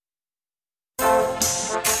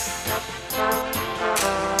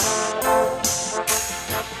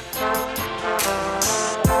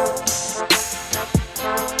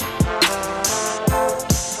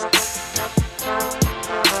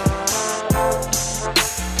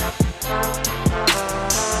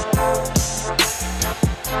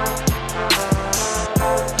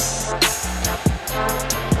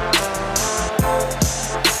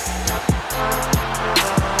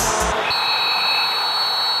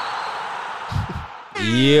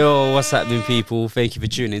Yo, what's happening, people? Thank you for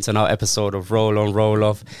tuning into another episode of Roll On, Roll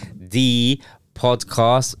Off, the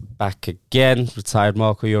podcast. Back again. Retired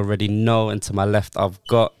Marco, you already know. And to my left, I've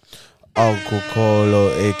got Uncle Colo,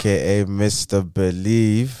 a.k.a. Mr.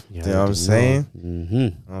 Believe. You know what I'm saying? Mm-hmm. You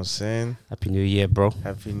know what I'm saying? Happy New Year, bro.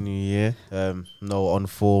 Happy New Year. No on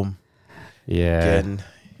form. Yeah. Again.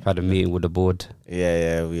 Had a meeting with the board.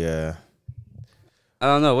 Yeah, we I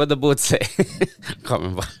don't know, what the board say? Can't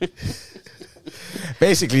remember.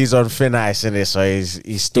 Basically, he's on thin ice, innit? So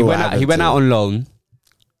he's still he went out on loan,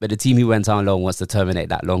 but the team he went out on loan wants to terminate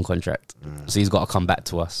that loan contract. So he's got to come back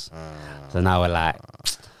to us. So now we're like,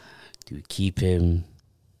 do we keep him?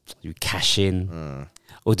 Do we cash in?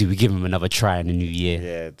 Or do we give him another try in the new year?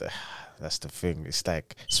 Yeah, that's the thing. It's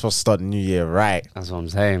like, it's supposed to start the new year right. That's what I'm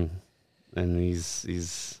saying. And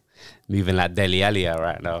he's moving like Dele Alli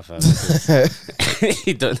right now, fam.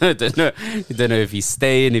 He don't know if he's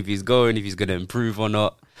staying, if he's going, if he's gonna improve or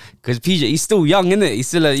not. Because PJ, he's still young, isn't it? He's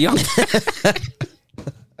still a young.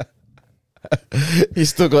 He's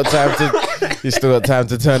still got time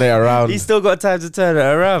to turn it around. He's still got time to turn it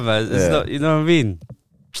around, man. It's not, you know what I mean?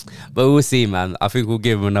 But we'll see, man. I think we'll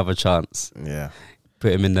give him another chance. Yeah.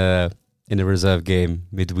 Put him in the reserve game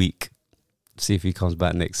midweek. See if he comes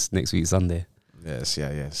back next week Sunday. Yeah, see how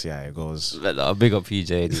it goes. But big up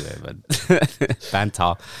PJ anyway, man.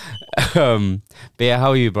 Banter. But yeah, how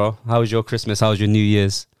are you, bro? How was your Christmas? How was your New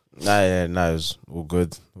Year's? It was all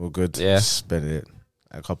good. Yeah. Just spent it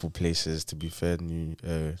at a couple places, to be fair,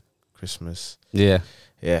 Christmas. Yeah.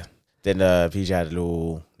 Yeah. Then PJ had a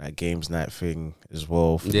little games night thing as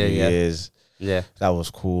well for New Year's. Yeah. That was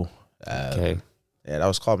cool. Okay. Yeah, that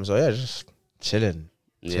was calm. So yeah, just chilling.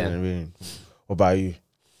 Really. What about you?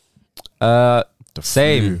 The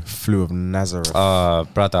same. Flu of Nazareth.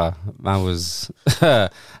 Brother, man was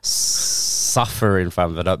suffering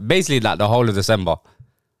from it. Basically, like the whole of December.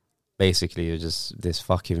 Basically, it was just this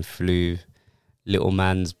fucking flu. Little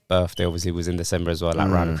man's birthday obviously was in December as well, like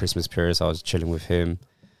around the Christmas period. So I was chilling with him.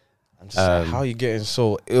 I'm just like, how are you getting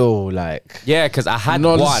so ill? Yeah, because I had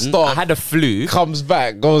non-stop. I had a flu. Comes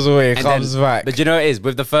back, goes away, comes back. But you know what it is?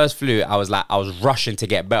 With the first flu, I was rushing to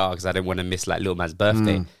get better because I didn't want to miss little man's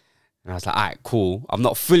birthday. And I was like, all right, cool. I'm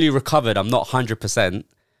not fully recovered. I'm not 100%,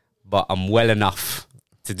 but I'm well enough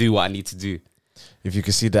to do what I need to do. If you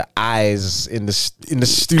can see the eyes in the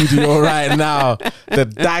studio right now, the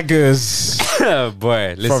daggers.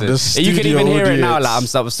 Boy, listen. From the studio you can even hear it now.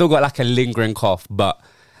 audience. I've still got a lingering cough, but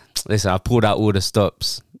listen, I pulled out all the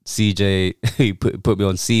stops. CJ, he put me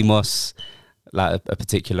on CMOS, a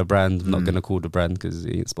particular brand. I'm not gonna call the brand because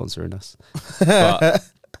he ain't sponsoring us. But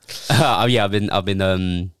I've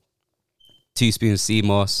been 2 spoons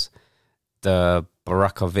CMOS, the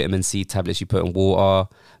Baraka vitamin C tablets you put in water,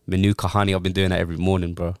 Manuka honey. I've been doing that every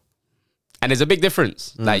morning, bro. And there's a big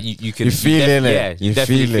difference. You can feel it. Yeah, you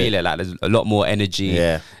definitely feel it. There's a lot more energy.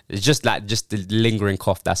 Yeah. It's just the lingering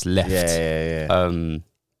cough that's left. Yeah.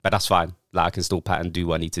 But that's fine. I can still pat and do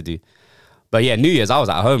what I need to do. But yeah, New Year's, I was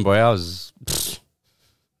at home, bro.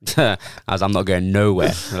 I'm not going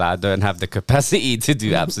nowhere. I don't have the capacity to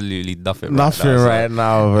do absolutely nothing. Right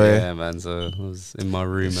now, bro. Yeah, man. So I was in my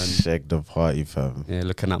room and shake the party, fam. Yeah,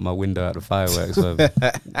 looking out my window at the fireworks. Fam.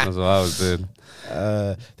 That's what I was doing.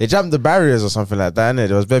 They jumped the barriers or something like that, innit?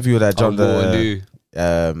 There was better people that jumped the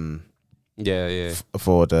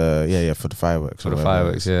for the fireworks. For the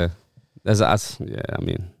fireworks, yeah. I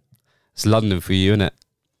mean, it's London for you, innit?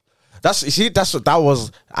 That's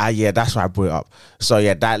what I brought it up. So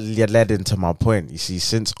yeah, that led into my point. You see,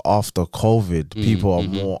 since after COVID, people are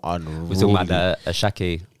more unruly. We're talking about the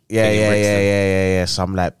Ashake. Yeah. So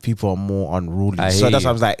I'm like, people are more unruly. So that's what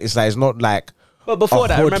I was like. It's not like. But before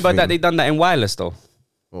that, I remember that they done that in Wireless though.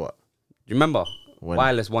 What? Do you remember?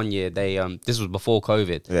 Wireless one year, they this was before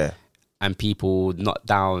COVID. Yeah. And people knocked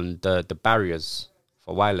down the barriers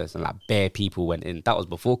for Wireless, and bare people went in. That was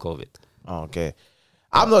before COVID. Oh, okay.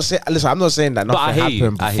 I'm not saying that nothing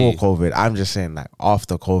happened before COVID. I'm just saying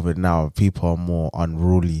after COVID now, people are more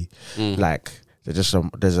unruly. There's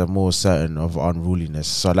a more certain of unruliness.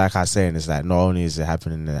 So like I was saying, it's not only is it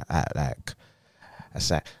happening at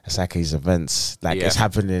Asaki's events, it's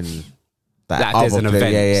happening there's an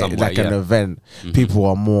event an event. People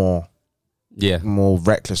are more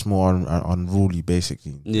reckless, more unruly,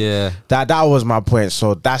 basically. Yeah, that was my point.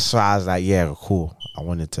 So that's why I was like, yeah, cool. I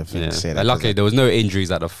wanted to say that. Luckily, there was no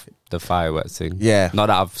injuries at the fireworks thing. Yeah, not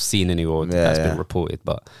that I've seen anywhere that's been reported,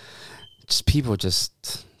 but just people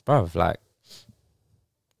bro, it's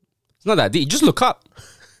not that deep. Just look up.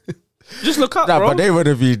 Just look up, bro. But they would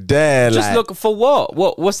have been there. Just look for what?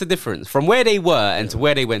 What's the difference from where they were and to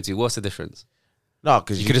where they went to? What's the difference? No,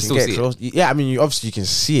 because you could still see close. Yeah, I mean, you can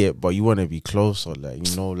see it, but you want to be close or like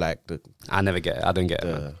like the. I never get it. I don't get it.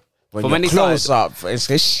 Man. When you're close up, it's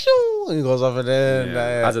like shoo, and it goes over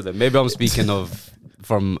there. Yeah. I don't know. Maybe I'm speaking of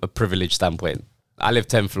from a privileged standpoint. I live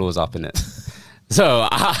 10 floors up in it, so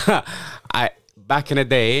I back in the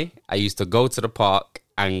day I used to go to the park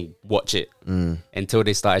and watch it until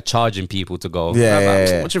they started charging people to go.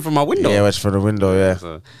 Yeah, watching from my window. Yeah, watch from the window. Yeah.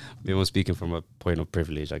 So maybe I'm speaking from a point of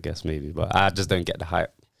privilege, I guess maybe, but I just don't get the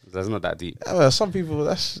hype. That's not that deep. Yeah, well, some people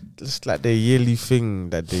that's just like their yearly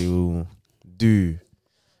thing that they will do.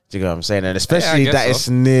 Do you know what I'm saying? And especially that it's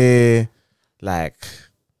near, like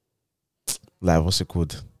what's it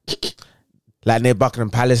called? Like near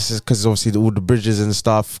Buckingham Palace, because obviously all the bridges and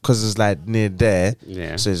stuff, because it's like near there.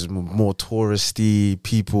 Yeah. So it's more touristy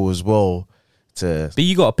people as well. But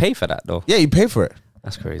you got to pay for that though. Yeah, you pay for it.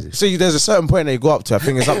 That's crazy. So there's a certain point that you go up to. I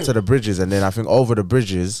think it's up to the bridges, and then I think over the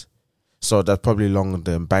bridges. So that's probably along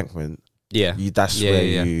the embankment. Yeah. That's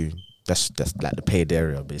like the paid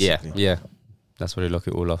area, basically. Yeah. That's where they lock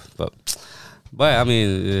it all off. But I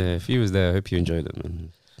mean, if you was there, I hope you enjoyed it,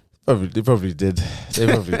 man. They probably did. They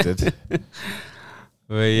probably did.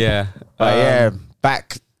 But yeah. Back,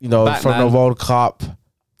 back from the World Cup.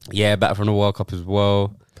 Yeah, back from the World Cup as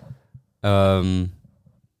well.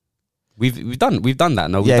 We've done that.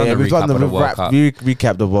 No, we've done the World Cup.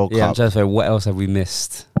 Recap the World Cup. Yeah, I'm trying to say, what else have we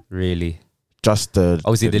missed? Really, just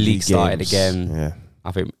obviously the league started games. again. Yeah,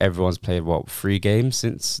 I think everyone's played 3 games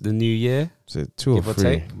since the new year. Is it 2 or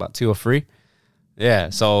 3? About 2 or 3. Yeah,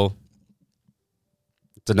 so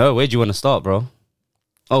don't know. Where do you want to start, bro?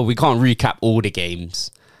 Oh, we can't recap all the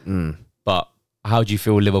games, but how do you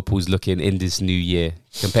feel Liverpool's looking in this new year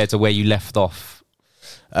compared to where you left off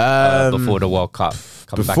before the World Cup?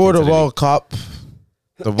 Before the World Cup,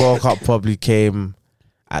 the World Cup probably came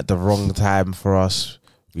at the wrong time for us.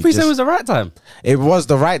 You said it was the right time. It was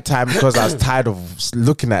the right time because I was tired of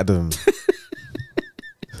looking at them.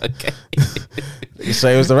 Okay. So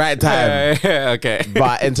it was the right time. Okay.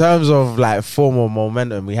 But in terms of like form or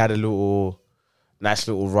momentum, we had a nice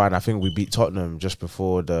little run. I think we beat Tottenham just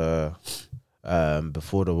before the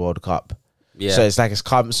World Cup. Yeah. So it's like it's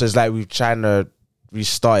come. So it's like we're trying to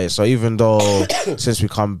restart it. So even though since we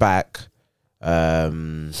come back, we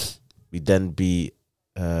then beat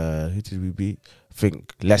who did we beat? I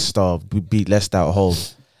think Leicester. We beat Leicester at home.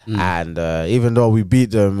 And even though we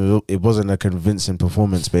beat them, it wasn't a convincing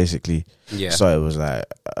performance, basically. Yeah. So it was like,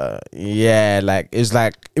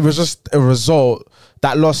 it was just a result.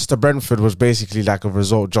 That loss to Brentford was basically like a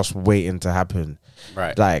result just waiting to happen.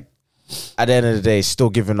 Right. Like, at the end of the day, still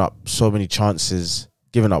giving up so many chances,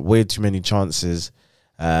 giving up way too many chances.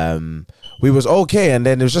 We was okay, and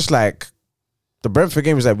then it was just like, the Brentford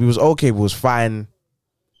game was like, we was okay, we was fine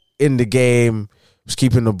in the game, was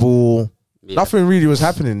keeping the ball. Yeah. Nothing really was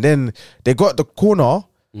happening. Then they got the corner,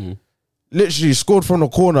 literally scored from the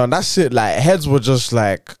corner, and that's it. Like heads were just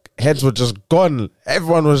gone.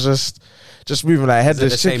 Everyone was just moving like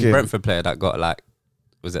headless chicken. The same Brentford player that got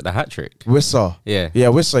was it the hat trick? Wissa. Yeah,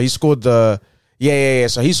 Wissa. He scored the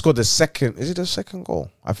So he scored the second. Is it the second goal?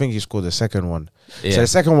 I think he scored the second one. Yeah. So the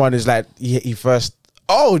second one is like he first.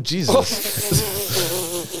 Oh Jesus!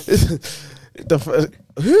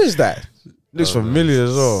 Who is that? Looks familiar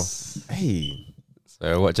as well. Hey.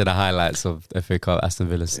 So watching the highlights of FA Cup Aston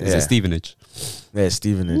Villa. Is it Stevenage? Yeah,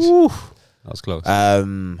 Stevenage. Woo. That was close.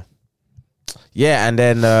 Yeah, and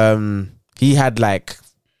then he had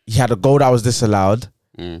a goal that was disallowed.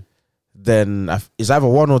 Then it's either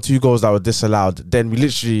 1 or 2 goals that were disallowed. Then we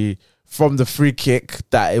literally, from the free kick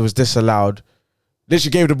that it was disallowed,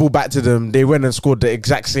 literally gave the ball back to them. They went and scored the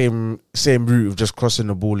exact same route of just crossing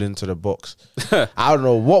the ball into the box. I don't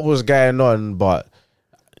know what was going on, but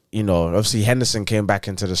obviously Henderson came back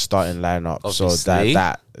into the starting lineup, obviously. So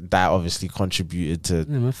that obviously contributed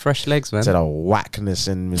to fresh legs, man, to the whackness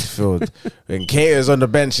in midfield. When Keita's on the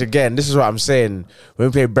bench again, this is what I'm saying. When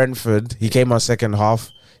we played Brentford, he came on second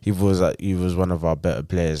half. He was one of our better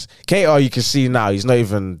players. Keita, you can see now, he's not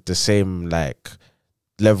even the same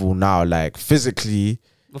level now. Like physically,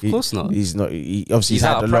 of course not. He's not. Obviously he's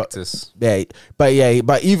had out of practice.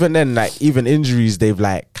 But even then, even injuries, they've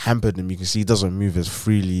hampered him. You can see he doesn't move as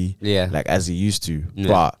freely, as he used to. Yeah.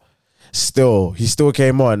 But still, he still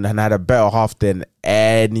came on and had a better half than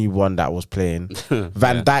anyone that was playing.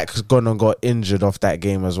 Van Dijk's gone and got injured off that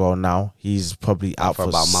game as well. Now he's probably out for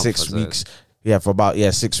about 6 weeks. Yeah, for about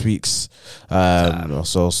 6 weeks.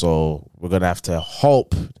 So we're gonna have to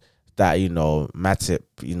hope that Matip,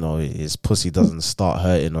 his pussy doesn't start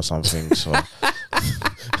hurting or something. So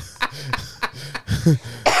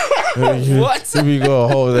What? Here we go.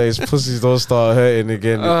 Hold on, his pussies don't start hurting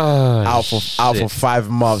again. Out for 5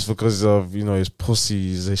 months because of his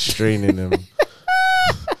pussies is straining him.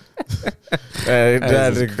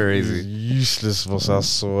 That is crazy. Useless, boss. I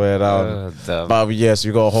swear down. But yes,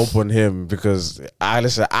 we got hope on him because I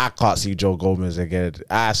can't see Joe Gomez again.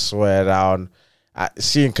 I swear down.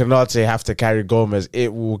 Seeing Konate have to carry Gomez,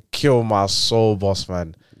 it will kill my soul, boss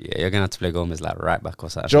man. Yeah, you're gonna have to play Gomez like right back or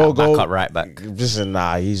something. Joe back up, right back. Listen,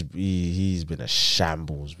 he's been a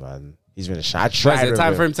shambles, man. He's been a shambles. I tried. Is it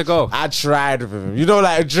time for him to go? I tried with him.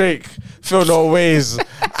 Like Drake, feel no ways.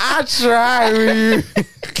 I tried with you.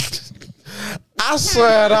 I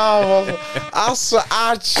swear down. I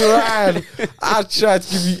tried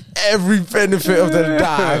to give you every benefit of the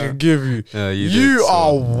doubt I can give you. You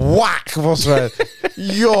are whack, boss man.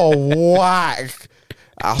 You're whack.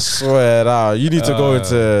 I swear down. You need to go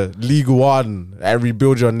into League One and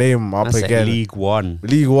rebuild your name up again. League One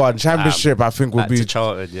Championship. I think would be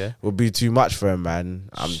charted. Would be too much for him, man.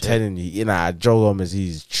 I'm telling you. Joe Gomez,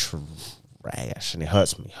 he's trash, and it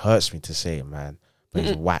hurts me to say it, man. But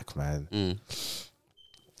he's whack, man.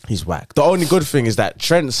 He's whack. The only good thing is that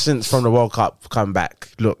Trent, since from the World Cup come back,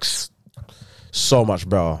 looks so much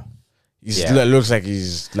better. Looks like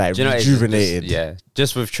he's like rejuvenated.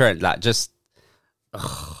 Just with Trent, like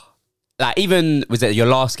like even was it your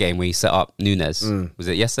last game where you set up Nunes? Was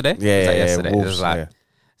it yesterday? Yesterday. Wolves, it was like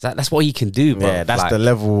that's what he can do, bro. Yeah, that's the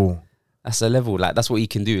level. That's the level. Like that's what he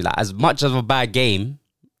can do. Like as much of a bad game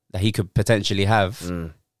that he could potentially have,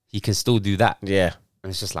 he can still do that. Yeah. And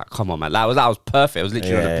it's just like, come on, man. That was perfect. It was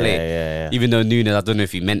literally on the play. Yeah. Even though Nunes, I don't know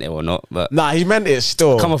if he meant it or not, but nah, he meant it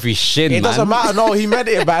still. Come off his shin, man. It doesn't matter. No, he meant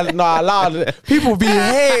it, man. No, allowed. People be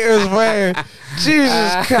haters, man.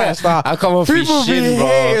 Jesus Christ, nah. I come off people his shin, be bro.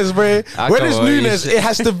 haters, man. When it's Nunes, it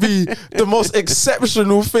has to be the most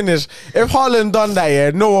exceptional finish. If Haaland done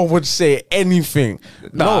that, no one would say anything.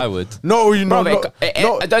 No, I would. No, bro,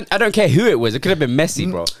 I don't care who it was. It could have been Messi,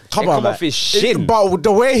 bro. Come off his shin. But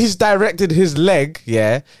the way he's directed his leg,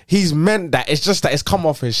 he's meant that. It's just that it's come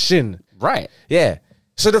off his shin. Right. Yeah.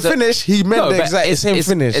 So the finish, he meant the exact same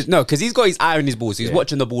finish. No, because he's got his eye on his ball, so he's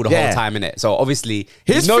watching the ball the whole time, innit? So obviously,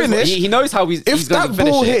 his finish, he knows how he's going to finish it. If that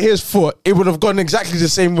ball hit his foot, it would have gone exactly the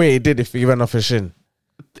same way it did if he went off his shin.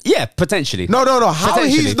 Yeah, potentially. No. How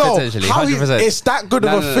he's it's that good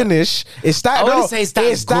of a finish. It's that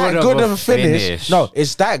good of a finish. No,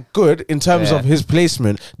 it's that good in terms of his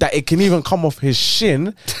placement that it can even come off his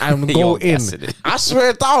shin and go in. I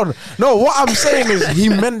swear down. No, what I'm saying is he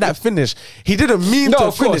meant that finish. He didn't mean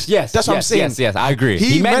to finish. Yes, that's what I'm saying. Yes, I agree.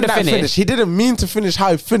 He meant that finish. He didn't mean to finish how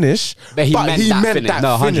he finished, but he meant that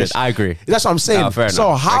no, finish. 100. I agree. That's what I'm saying. No, fair so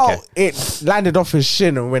enough. how it landed off his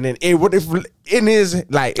shin and went in, it would have in his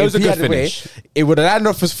like. It was a good finish. It would have landed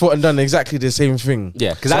off his foot and done exactly the same thing.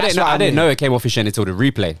 Yeah, because I didn't know it came off his shin until the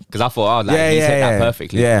replay. Because I thought, he's hit that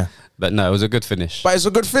perfectly. Yeah, but no, it was a good finish. But it's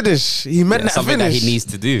a good finish. He meant that something finish. That he needs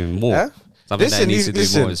to do more. Yeah? Something that he needs to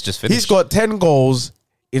do more is just finish. He's got 10 goals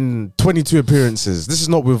in 22 appearances. This is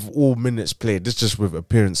not with all minutes played. This is just with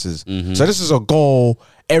appearances. Mm-hmm. So this is a goal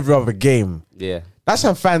every other game. Yeah. That's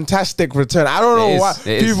a fantastic return. I don't know why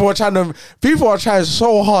people are trying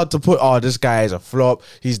so hard to put, this guy is a flop.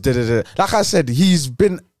 He's da-da-da. Like I said, he's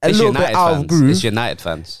been a little bit out of groove. It's United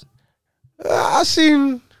fans. I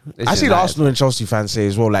seen Arsenal and Chelsea fans say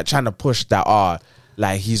as well, like trying to push that,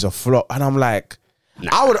 like he's a flop. And I'm like,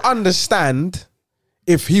 I would understand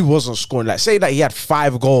if he wasn't scoring. Like, say that he had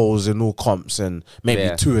 5 goals in all comps and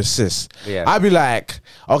maybe 2 assists. Yeah. I'd be like,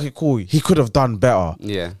 okay, cool. He could have done better.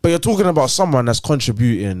 Yeah. But you're talking about someone that's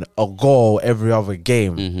contributing a goal every other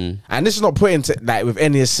game. Mm-hmm. And this is not put into, like, with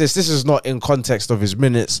any assist. This is not in context of his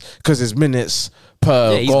minutes, because his minutes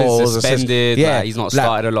per he's goal. Been suspended. Like, he's not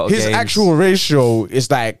started a lot of games. His actual ratio is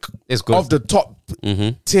like it's good. Of the top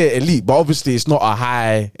tier elite. But obviously, it's not a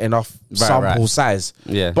high enough sample size.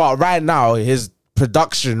 Yeah. But right now, his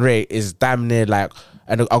production rate is damn near like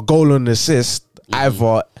a goal and assist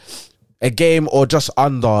either a game or just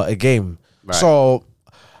under a game. Right. So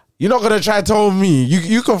you're not gonna try to tell me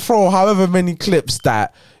you can throw however many clips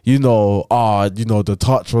that the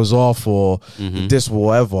touch was off or this or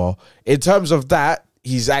whatever. In terms of that,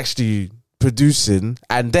 he's actually producing,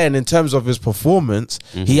 and then in terms of his performance,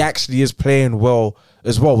 he actually is playing well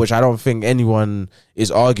as well, which I don't think anyone is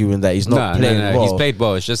arguing that he's not playing well. He's played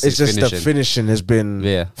well. It's just the finishing has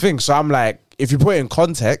been thing. So I'm like, if you put it in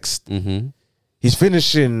context, he's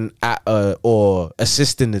finishing at or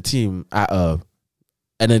assisting the team at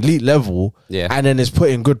an elite level, and then is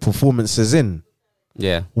putting good performances in.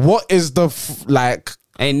 Yeah. What is the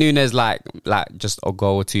Ain't Nunes like just a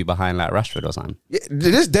goal or two behind like Rashford or something? Yeah,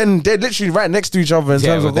 then they're literally right next to each other in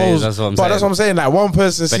terms of goals. That's what I'm saying. Like one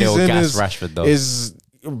person's season is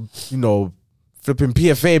you know, flipping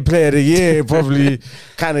PFA player of the year, probably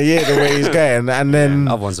kind of the way he's going, and then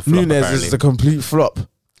flop, Nunes apparently. is the complete flop.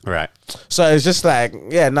 Right. So it's just like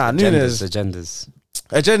Nunes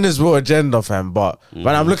agendas will agenda, fam. But when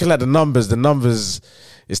I'm looking at the numbers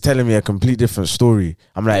is telling me a complete different story.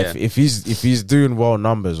 I'm like, if he's doing well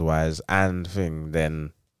numbers wise and thing,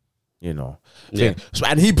 then you know, So,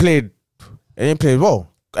 and he played well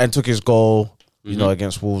and took his goal, you know,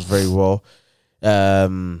 against Wolves very well. But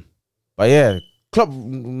yeah, Klopp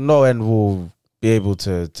no end will be able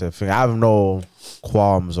to think. I have no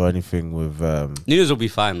qualms or anything with Nunes will be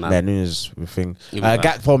fine, man. Yeah, Nunes will think.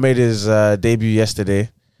 Gakpo made his debut yesterday.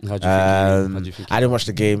 How'd you think? I didn't watch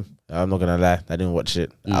the game. I'm not gonna lie, I didn't watch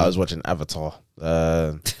it. I was watching Avatar.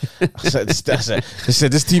 I said,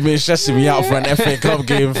 this team ain't stressing me out for an FA Cup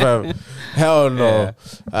game, fam. Hell no.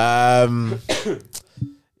 Yeah,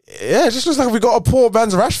 it just looks like we got a poor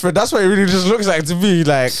man's Rashford. That's what it really just looks like to me.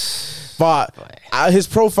 Like, but his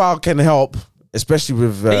profile can help, especially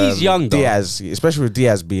with he's young though. Diaz, especially with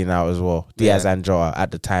Diaz being out as well. Diaz and Joa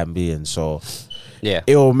at the time being, so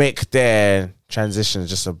it will make their transitions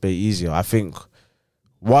just a bit easier. I think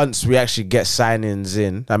once we actually get signings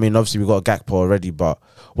in, I mean, obviously we got Gakpo already, but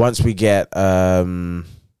once we get,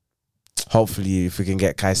 hopefully, if we can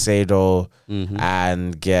get Caicedo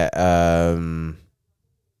and get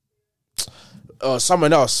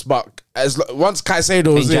someone else, but once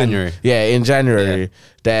Caicedo's in January, in January,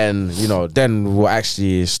 then you know, then we'll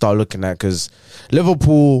actually start looking at, because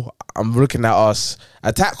Liverpool, I'm looking at us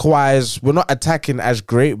attack wise, we're not attacking as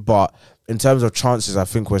great, but in terms of chances, I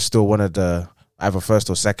think we're still one of the either first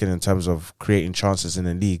or second in terms of creating chances in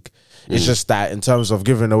the league. It's just that in terms of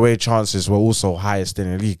giving away chances, we're also highest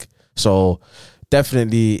in the league. So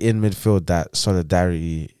definitely in midfield, that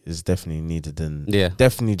solidarity is definitely needed, and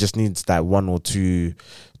definitely just needs that one or two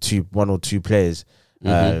players.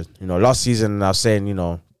 You know, last season I was saying, you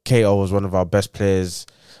know, KO was one of our best players,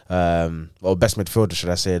 or best midfielder, should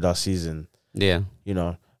I say, last season. Yeah, you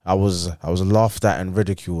know, I was laughed at and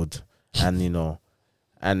ridiculed, and you know,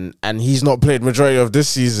 and he's not played majority of this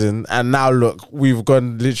season, and now look, we've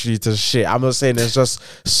gone literally to shit. I'm not saying it's just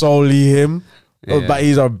solely him. But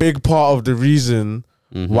he's a big part of the reason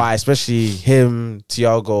why, especially him,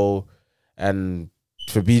 Thiago, and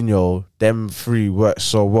Fabinho, them three worked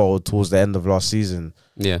so well towards the end of last season.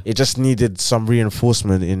 Yeah, it just needed some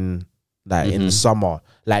reinforcement in in the summer,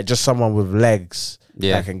 like just someone with legs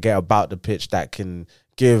that can get about the pitch, that can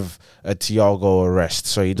give a Thiago a rest,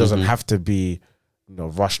 so he doesn't have to be, you know,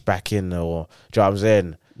 rushed back in, or do you know what I'm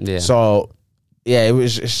saying? Yeah. So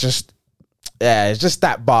it's just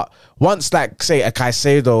that. But once, like, say a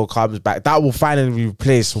Caicedo comes back, that will finally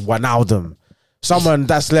replace Wijnaldum, someone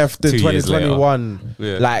that's left in 2021.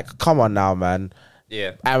 Like, come on now, man.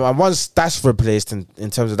 Yeah. And once that's replaced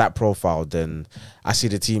in terms of that profile, then I see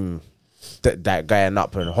the team that going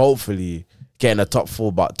up and hopefully getting a top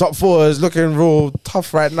four. But top four is looking real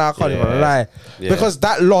tough right now, I can't even lie. Because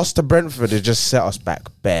that loss to Brentford has just set us back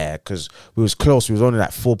bare, because we was close. We was only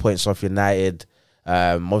like 4 points off United.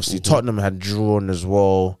 Obviously Tottenham had drawn as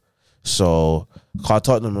well, so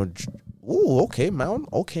Tottenham okay man,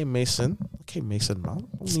 okay Mason man,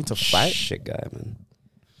 we need to fight, shit guy, man.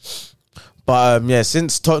 But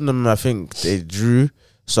since Tottenham, I think they drew,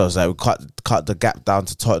 so it's like we cut the gap down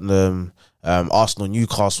to Tottenham. Arsenal,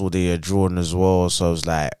 Newcastle, they had drawn as well, so it was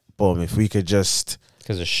like, boom, if we could just,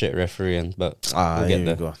 because of shit refereeing, but we'll get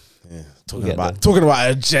there. Go. Yeah, talking about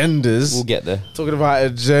agendas, we'll get there. Talking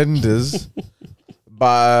about agendas.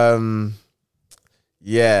 But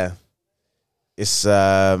it's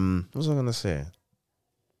what was I gonna say?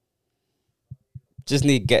 Just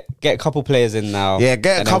need get a couple players in now. Yeah,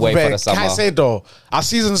 get a couple players. Caicedo. Our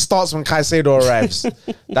season starts when Caicedo arrives.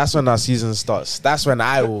 That's when our season starts. That's when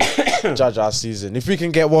I will judge our season. If we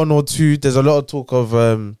can get one or two, there's a lot of talk of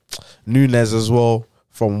Nunes as well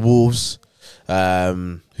from Wolves,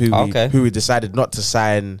 who we decided not to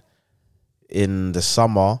sign in the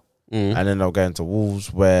summer. And then they'll go into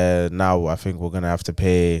Wolves, where now I think we're gonna have to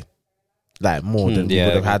pay like more than we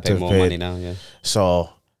would have had to pay more money now. Yeah. So,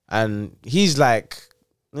 and he's like,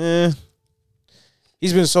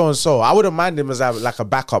 he's been so and so. I wouldn't mind him as like a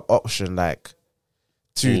backup option, like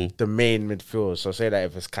to the main midfield. So say that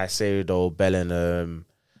if it's Caicedo, Bellingham,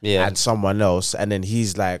 and someone else, and then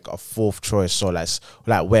he's like a fourth choice. So like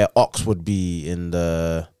where Ox would be in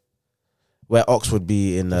the where Ox would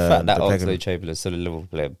be in the fact that the Oxlade-Chamberlain still a Liverpool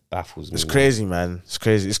player baffles me. It's crazy, man. It's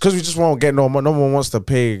crazy. It's because we just won't get no one wants to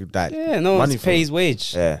pay that. Yeah, no one wants to pay his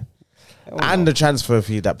wage. Yeah, and the transfer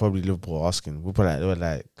fee that probably Liverpool are asking. We're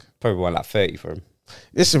like probably want like 30 for him.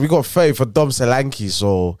 Listen, we got 30 for Dom Solanke,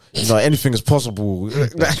 so anything is possible.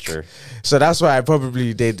 That's true. So that's why I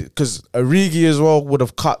probably did, because Origi as well would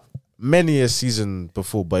have cut many a season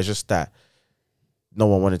before, but it's just that no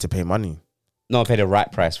one wanted to pay money. No one paid the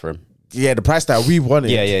right price for him. Yeah, the price that we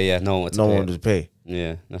wanted. Yeah. No one wanted to pay.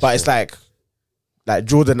 Yeah, but it's like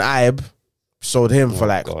Jordan Ibe sold him for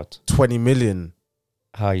 20 million.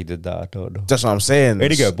 How he did that, I don't know. That's what I'm saying.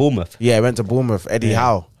 Where'd he go? Bournemouth. Yeah, he went to Bournemouth. Eddie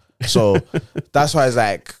Howe. So that's why it's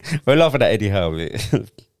like we're laughing at Eddie Howe.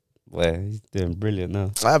 Well, he's doing brilliant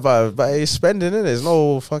now. But he's spending it. There's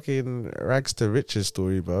no fucking rags to riches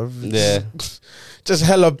story, bro. Yeah, just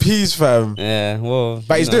hella peace, fam. Yeah, well,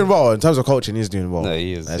 but he's doing well in terms of coaching. He's doing well. No,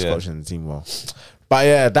 he is. He's coaching the team well. But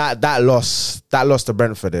yeah, that loss to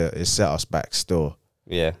Brentford, it set us back. Still,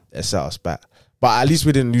 yeah, it set us back. But at least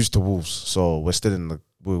we didn't lose to Wolves, so we're still in the.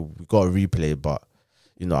 We got a replay, but.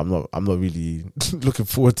 I'm not really looking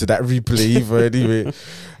forward to that replay either. Anyway,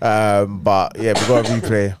 but yeah, we got a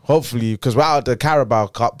replay. Hopefully, because we're out of the Carabao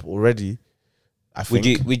Cup already. I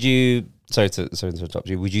think. Would you? Sorry to interrupt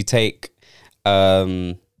you. Would you take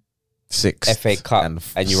 6 FA Cup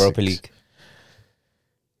and Europa League?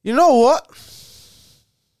 You know what?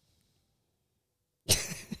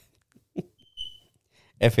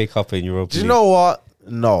 FA Cup and Europa League. Do you know what?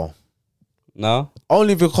 No.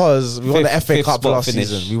 Only because we won the FA Cup last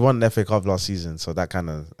season. We won the FA Cup last season, so that kind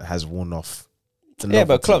of has worn off. Yeah,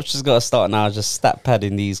 but Klopp's just got to start now, just stat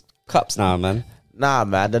padding these cups now, man. Nah,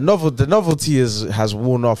 man, the novelty has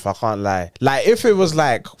worn off. I can't lie. Like if it was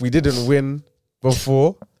like we didn't win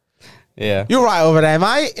before, yeah, you're right over there,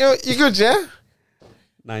 mate. You good, yeah?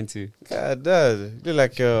 9-2. God, you look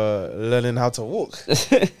like you're learning how to walk.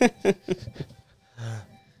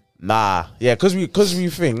 Nah, yeah, because we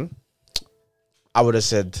think. I would have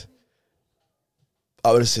said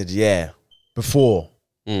yeah before,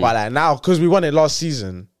 but like now because we won it last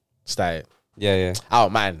season, it's like I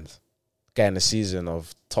don't mind getting a season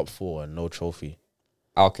of top 4 and no trophy.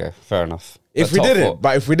 Okay, fair enough. If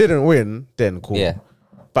we didn't win, then cool. Yeah,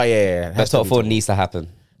 but yeah. But top 4 needs to happen.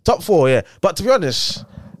 Top 4, yeah. But to be honest,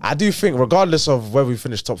 I do think regardless of whether we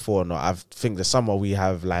finish top 4 or not, I think the summer we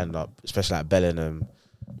have lined up, especially like Bellingham,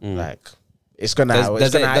 like. It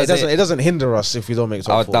doesn't hinder us if we don't make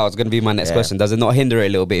top 4. That was going to be my next question. Does it not hinder it a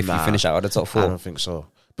little bit if you finish out of the top 4? I don't think so.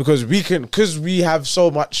 Because we have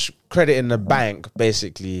so much credit in the bank,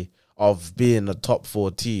 basically, of being a top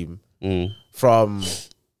 4 team from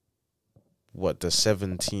the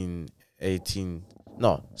 17-18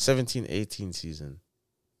 season.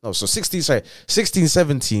 No, so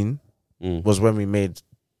 16-17 was when we made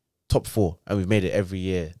top 4, and we've made it every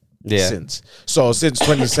year since. So since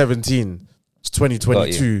 2017. It's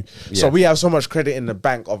 2022. So we have so much credit in the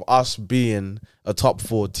bank of us being a top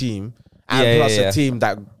 4 team and plus a team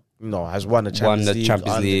that has won the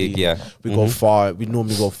Champions League. Yeah. We go far. We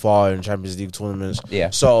normally go far in Champions League tournaments.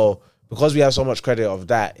 Yeah. So because we have so much credit of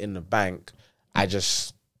that in the bank, I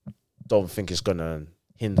just don't think it's gonna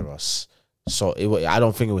hinder us. So I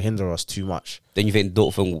don't think it will hinder us too much. Then you think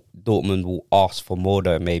Dortmund will ask for more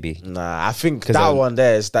though, maybe? Nah, I think that one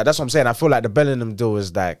there is that. That's what I'm saying. I feel like the Bellingham deal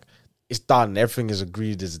is like, it's done. Everything is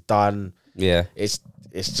agreed. It's done. Yeah. It's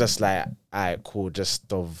just like, all right, cool.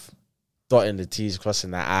 Just of dotting the T's,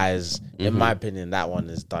 crossing the I's. In my opinion, that one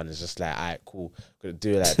is done. It's just like, all right, cool. Gonna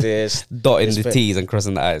do it like this. Dotting the T's and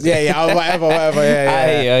crossing the I's. Yeah, whatever.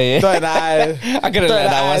 Yeah. Dotting the I's. I couldn't let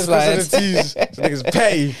that one slide. Crossing the T's. So niggas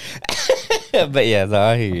pay. But yeah, no,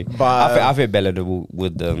 I hear you. But I think Bellingham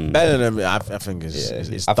would. Bellingham, I think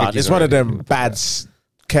it's done. It's one of them bad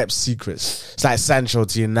kept secrets. It's like Sancho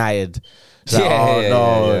to United. It's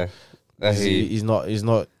like, he's not.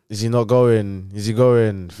 Is he not going? Is he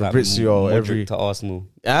going? Fabrizio like every to Arsenal.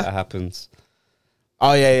 Yeah? That happens.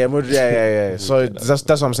 Oh yeah. So that's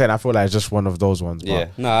what I'm saying. I feel like it's just one of those ones.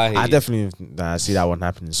 But I definitely see that one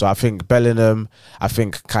happening. So I think Bellingham. I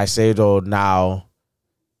think Caicedo now.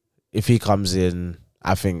 If he comes in,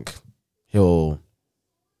 I think he'll.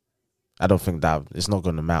 I don't think that it's not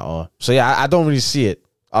going to matter. So yeah, I don't really see it.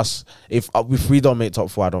 Us if we don't make top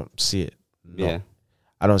 4, I don't see it. No. Yeah,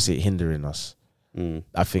 I don't see it hindering us.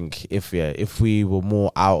 I think if we were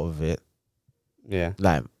more out of it,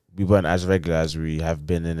 like we weren't as regular as we have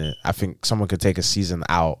been in it, I think someone could take a season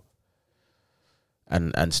out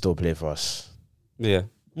and still play for us. Yeah.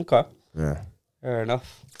 Okay. Yeah. Fair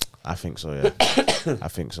enough. I think so. Yeah. I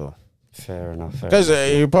think so. Fair enough. Because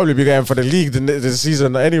you'll probably be going for the league the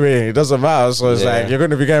season anyway. It doesn't matter. So it's like you're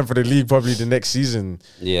going to be going for the league probably the next season.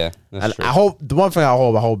 Yeah, and true. I hope the one thing I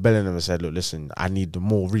hope Bellingham said, look, listen, I need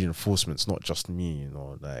more reinforcements, not just me. You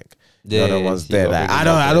know, like the other ones there. Like, I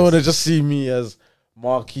don't want to just see me as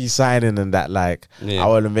marquee signing and that. Like I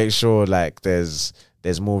want to make sure like there's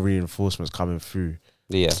more reinforcements coming through.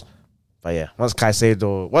 Yeah, but yeah, once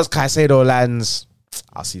Caicedo lands,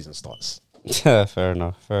 our season starts. Yeah, fair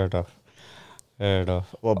enough.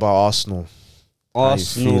 What about Arsenal?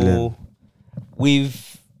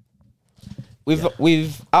 We've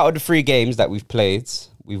out of the 3 games that we've played,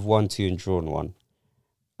 we've won 2 and drawn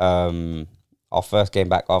 1. Our first game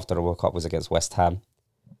back after the World Cup was against West Ham,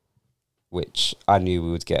 which I knew we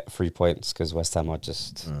would get 3 points because West Ham are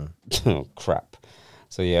just crap.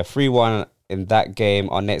 So yeah, 3-1 in that game.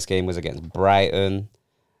 Our next game was against Brighton,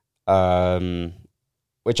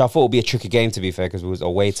 which I thought would be a tricky game, to be fair, because we was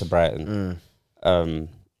away to Brighton. And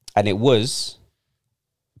it was,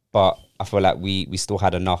 but I feel like we still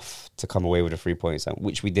had enough to come away with the 3 points,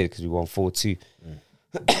 which we did because we won 4-2.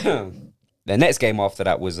 The next game after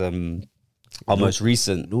that was our most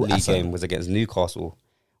recent league game was against Newcastle.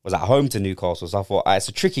 Was at home to Newcastle, so I thought it's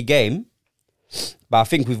a tricky game, but I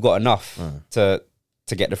think we've got enough to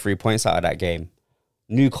get the 3 points out of that game.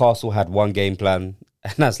 Newcastle had one game plan,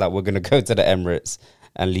 and that's like, we're going to go to the Emirates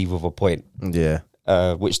and leave with a point. Yeah.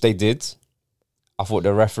 Which they did. I thought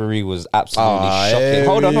the referee was absolutely shocking.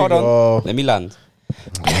 Hold on. Let me land.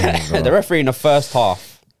 The referee in the first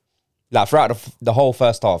half, like throughout the whole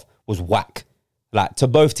first half, was whack. Like to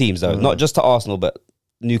both teams though, not just to Arsenal, but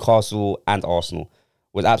Newcastle and Arsenal.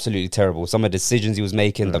 Was absolutely terrible. Some of the decisions he was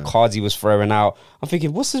making, the cards he was throwing out. I'm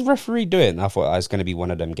thinking, what's this referee doing? I thought it's going to be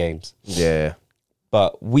one of them games. Yeah.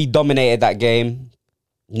 But we dominated that game.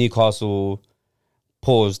 Newcastle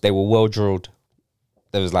paused. They were well drilled.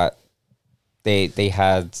 There was like, they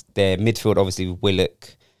had their midfield, obviously, with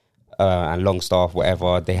Willock and Longstaff,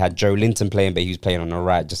 whatever. They had Joe Linton playing, but he was playing on the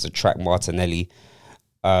right just to track Martinelli.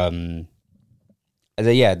 The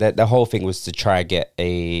whole thing was to try and get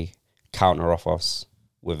a counter off us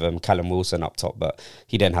with Callum Wilson up top, but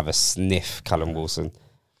he didn't have a sniff, Callum Wilson.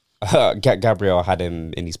 Gabriel had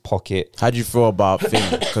him in his pocket. How do you feel about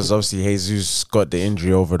Finn? Because obviously Jesus got the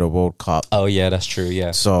injury over the World Cup. Oh yeah, that's true,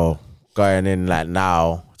 yeah. So going in like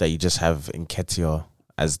now that you just have Nketiah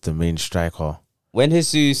as the main striker. When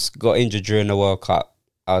Jesus got injured during the World Cup,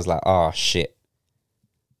 I was like, oh shit.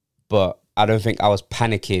 But I don't think I was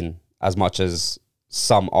panicking as much as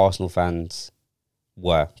some Arsenal fans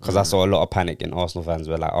were, because I saw a lot of panic in Arsenal fans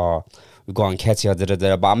were like, oh, we've got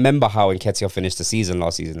Nketiah, But I remember how Nketiah finished the season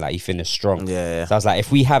last season. Like, he finished strong. Yeah. So I was like,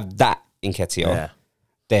 if we have that Nketiah,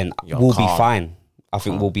 then we'll be fine. I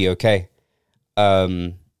think we'll be okay.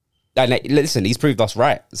 And listen, he's proved us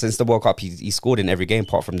right. Since the World Cup, he scored in every game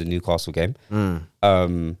apart from the Newcastle game.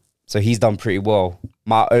 So he's done pretty well.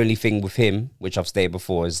 My only thing with him, which I've stated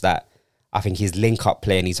before, is that I think his link-up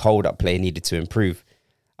play and his hold-up play needed to improve.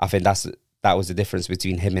 I think that was the difference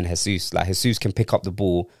between him and Jesus. Like, Jesus can pick up the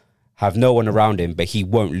ball, have no one around him, but he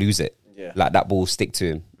won't lose it. Yeah. Like, that ball will stick to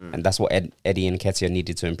him. And that's what Eddie and Nketiah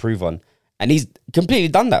needed to improve on. And he's completely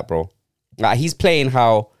done that, bro. Like, he's playing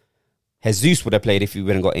how Jesus would have played if he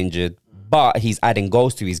wouldn't got injured, but he's adding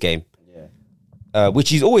goals to his game. Yeah. Which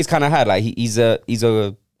he's always kind of had. Like, he's a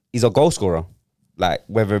goal scorer. Like,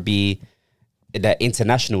 whether it be at the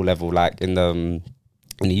international level, like in the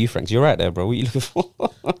youth ranks. You're right there, bro. What are you looking for?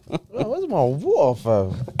 Where's my water,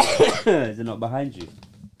 fam? Is it not behind you?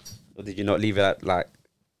 Or did you not leave it at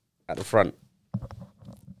the front?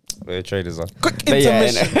 Where your traders are. Quick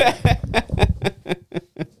intermission.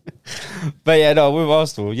 But yeah, no, with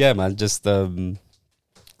Arsenal, yeah, man, just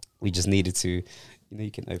we just needed to,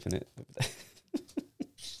 you can open it.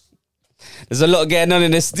 There's a lot getting on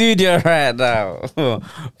in the studio right now.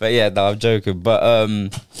 But yeah, no, I'm joking. But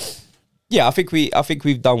yeah, I think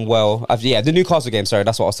we've done well. The Newcastle game, sorry,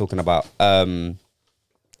 that's what I was talking about.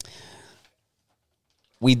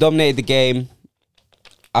 We dominated the game.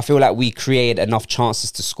 I feel like we created enough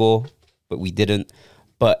chances to score, but we didn't.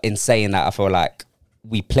 But in saying that, I feel like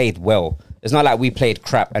we played well. It's not like we played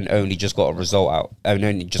crap and only just got a result out, and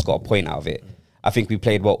only just got a point out of it. I think we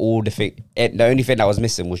played well. The only thing that was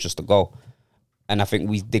missing was just a goal. And I think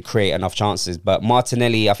we did create enough chances. But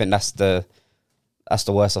Martinelli, I think that's the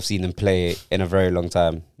worst I've seen him play in a very long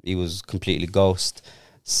time. He was completely ghost.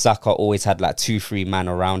 Saka always had like 2-3 man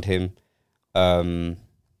around him.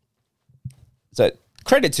 So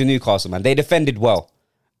credit to Newcastle, man. They defended well.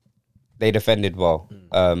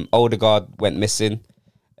 Odegaard went missing.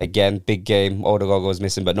 Again, big game. Odegaard was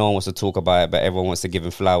missing, but no one wants to talk about it. But everyone wants to give him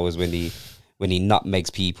flowers when he when he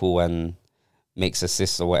nutmegs people and makes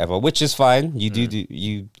assists or whatever, which is fine. You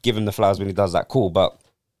you give him the flowers when he does that, cool. But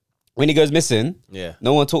when he goes missing,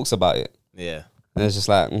 no one talks about it. Yeah. And it's just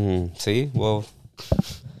like, see, well,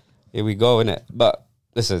 here we go, innit? But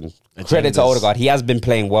listen, credit to Odegaard. He has been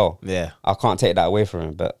playing well. Yeah. I can't take that away from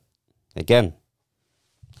him. But again,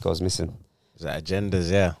 goes missing. Is that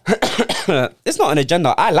agendas, yeah. It's not an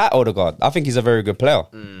agenda. I like Odegaard. I think he's a very good player.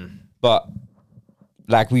 But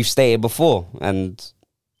like we've stated before, and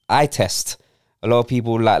I test. A lot of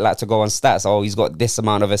people like to go on stats. Oh, he's got this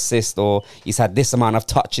amount of assists, or he's had this amount of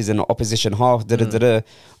touches in the opposition half.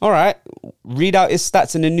 All right, read out his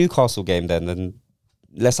stats in the Newcastle game then, and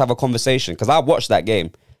let's have a conversation. Because I watched that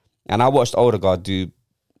game, and I watched Odegaard do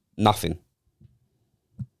nothing.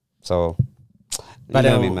 So, but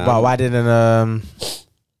why didn't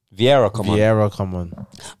Vieira come on?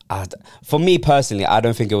 For me personally, I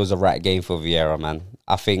don't think it was the right game for Vieira, man.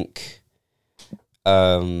 I think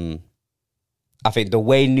the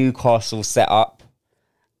way Newcastle set up,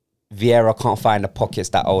 Vieira can't find the pockets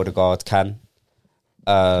that Odegaard can.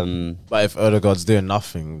 But if Odegaard's doing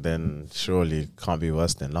nothing, then surely it can't be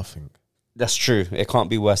worse than nothing. That's true. It can't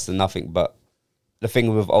be worse than nothing. But the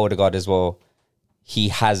thing with Odegaard as well, he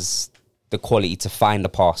has the quality to find the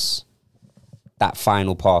pass, that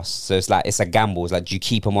final pass. So it's like, it's a gamble. It's like, do you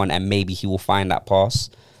keep him on and maybe he will find that pass?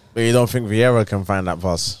 But you don't think Vieira can find that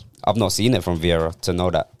pass? I've not seen it from Vieira to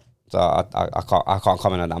know that. So I can't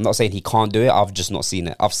comment on that. I'm not saying he can't do it. I've just not seen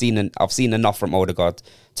it. I've seen enough from Odegaard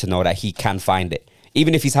to know that he can find it.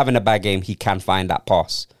 Even if he's having a bad game, he can find that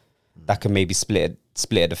pass that can maybe split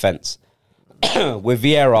a defense. With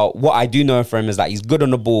Vieira, what I do know from him is that he's good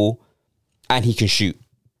on the ball and he can shoot.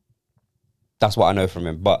 That's what I know from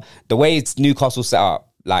him. But the way it's Newcastle set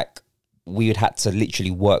up, like, we would have to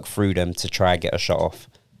literally work through them to try and get a shot off.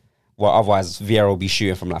 Well, otherwise, Vieira will be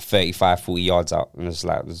shooting from like 35, 40 yards out. And it's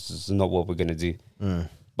like, this is not what we're going to do.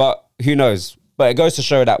 But who knows? But it goes to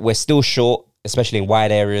show that we're still short, especially in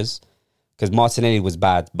wide areas. Because Martinelli was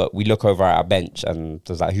bad, but we look over at our bench and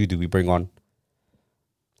there's like, who do we bring on?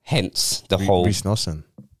 Hence the whole... Reece Nelson.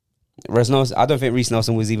 I don't think Reece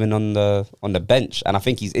Nelson was even on the bench. And I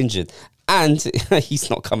think he's injured. And he's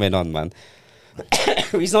not coming on, man.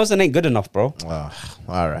 Reece Nelson ain't good enough, bro. Oh,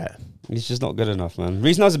 all right. He's just not good enough, man.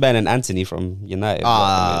 Reece Nelson better than Anthony from United.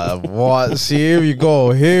 What? See, here we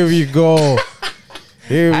go.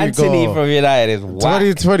 Anthony from United is whack.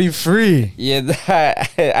 2023. Yeah,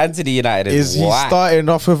 Anthony United is he whack. Starting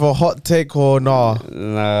off with a hot take or nah?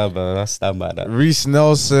 Nah, but I stand by that. Reece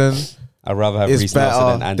Nelson. I'd rather have Reece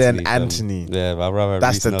Nelson than Anthony. Yeah, but I'd rather have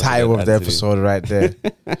that's Reece the title of the episode right there.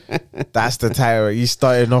 That's the title. He's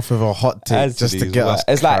starting off with a hot take Anthony's just to get us.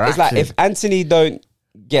 It's like if Anthony don't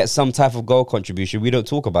get some type of goal contribution, we don't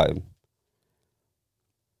talk about him.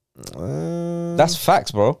 That's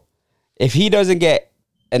facts, bro. If he doesn't get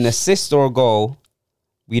an assist or a goal,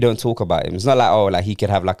 we don't talk about him. It's not like, he could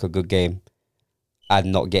have like a good game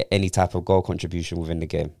and not get any type of goal contribution within the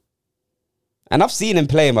game. And I've seen him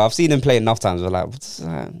play, but I've seen him play enough times. We're like, this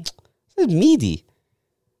is meaty.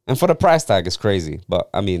 And for the price tag, it's crazy. But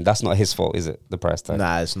I mean, that's not his fault, is it? The price tag.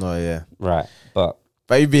 Nah, it's not. Yeah, right. But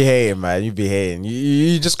you be hating, man. You be hating.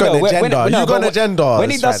 You just got an agenda. You got an agenda. When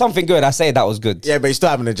he does something good, I say that was good. Yeah, but you still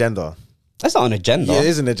have an agenda. That's not an agenda. Yeah, it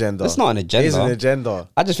is an agenda. It's not an agenda. It is an agenda.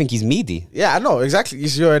 I just think he's meaty. Yeah, I know exactly.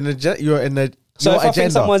 You're in a. So if I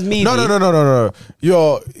think someone's meaty, no.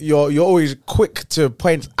 You're always quick to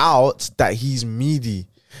point out that he's meaty.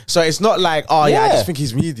 So it's not like, I just think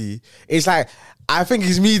he's meaty. It's like, I think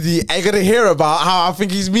he's meaty. And you're gonna hear about how I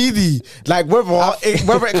think he's meaty. Like whether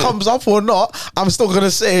it comes up or not, I'm still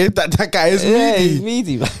gonna say that guy is meaty. Yeah, he's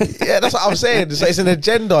meaty, man. Yeah, that's what I'm saying. So it's an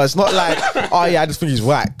agenda. It's not like, I just think he's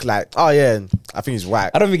whack. Like, I think he's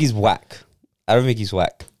whack. I don't think he's whack.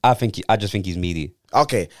 I just think he's meaty.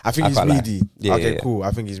 Okay, I think he's meaty. Yeah, okay, cool.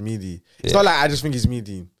 I think he's meaty. It's not like I just think he's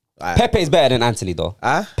meaty. Pepe is better than Anthony, though.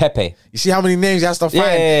 Pepe. You see how many names he has to find?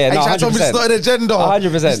 Yeah. No, 100%. It's not an agenda.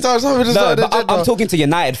 100%. I'm talking to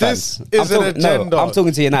United fans. This is an agenda. I'm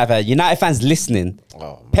talking to United fans. United fans listening.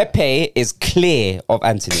 Oh, Pepe is clear of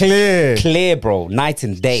Anthony. Clear, bro. Night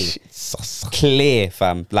and day. Jesus. Clear,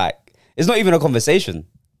 fam. Like, it's not even a conversation.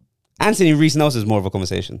 Anthony Reece Nelson is more of a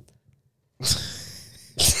conversation.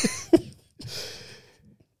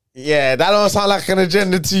 Yeah, that don't sound like an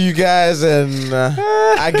agenda to you guys, and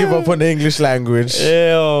I give up on the English language.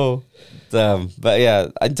 Ew. But yeah,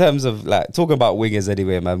 in terms of like talking about wingers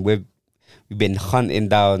anyway, man, we've been hunting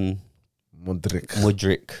down Mudryk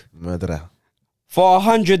For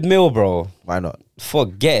 100 mil, bro. Why not?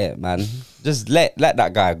 Forget it, man. Just let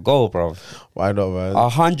that guy go, bro. Why not, man?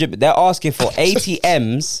 100. They're asking for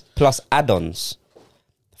ATMs plus add-ons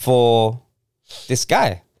for this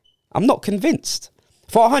guy. I'm not convinced.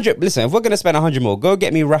 For 100, listen, if we're going to spend 100 mil, go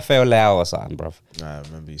get me Rafael Leao or something, bruv. Nah, I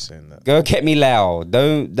remember you saying that. Go get me Leao.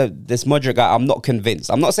 This Modric guy, I'm not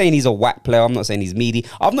convinced. I'm not saying he's a whack player. I'm not saying he's meaty.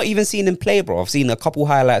 I've not even seen him play, bro. I've seen a couple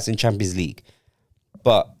highlights in Champions League.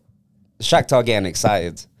 But Shakhtar getting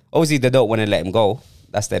excited. Obviously, they don't want to let him go.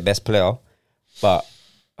 That's their best player. But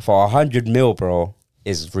for 100 mil, bro,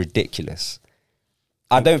 is ridiculous.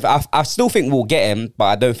 I still think we'll get him, but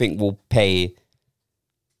I don't think we'll pay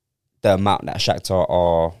the amount that Shakhtar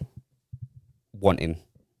are wanting.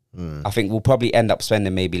 I think we'll probably end up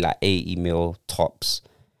spending maybe like 80 mil tops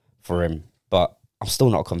for him. But I'm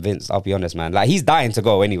still not convinced, I'll be honest, man. Like, he's dying to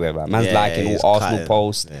go anyway, man. Man's liking all Arsenal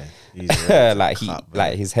posts. Yeah, like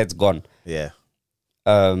his head's gone. Yeah.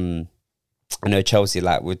 I know Chelsea,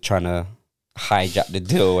 like, we're trying to hijack the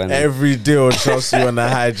deal. And every deal Chelsea on the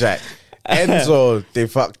hijack. Enzo, they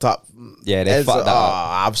fucked up. Yeah, they fucked that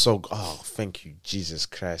up. Thank you, Jesus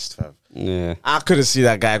Christ, fam. Yeah. I couldn't see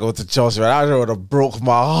that guy go to Chelsea, man. That would have broke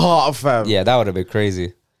my heart, fam. Yeah, that would have been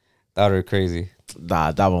crazy.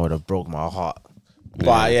 Nah, that one would have broke my heart.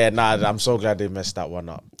 But I'm so glad they messed that one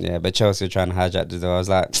up. Yeah, but Chelsea are trying to hijack the deal. I was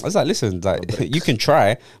like, listen, like, you can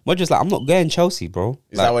try. But just like, I'm not going Chelsea, bro.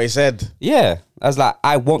 Is that what he said? Yeah. I was like,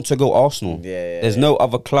 I want to go Arsenal. There's no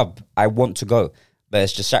other club I want to go. But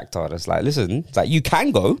it's just Shakhtar. That's like, listen, it's like, you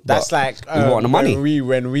can go. That's like we want the money.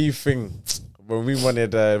 When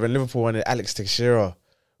Liverpool wanted Alex Teixeira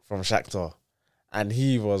from Shakhtar, and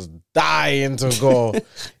he was dying to go.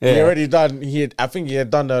 I think he had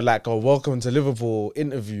done a welcome to Liverpool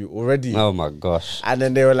interview already. Oh my gosh. And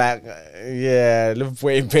then they were like, yeah, Liverpool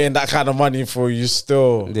ain't paying that kind of money for you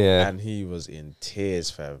still. Yeah. And he was in tears,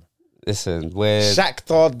 fam. Listen,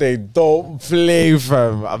 Shakhtar, they don't play,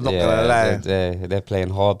 fam. I'm not gonna lie. They're playing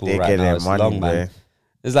hardball right now. It's money, long, man.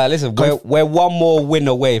 It's like, listen, we're one more win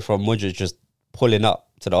away from Modric just pulling up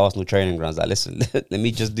to the Arsenal training grounds. Like, listen, let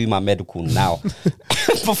me just do my medical now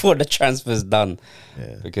before the transfer's done,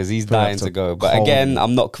 because he's dying to go. But again,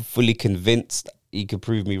 I'm not fully convinced. He could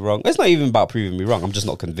prove me wrong. It's not even about proving me wrong. I'm just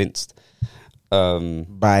not convinced.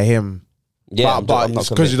 By him. Yeah, but it's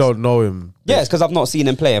because you don't know him. Yeah, it's because I've not seen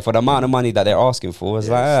him play. And for the amount of money that they're asking for, it's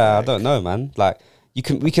I don't know, man. Like, we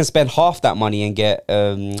can spend half that money and get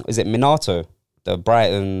is it Minato, the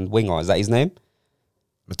Brighton winger? Is that his name?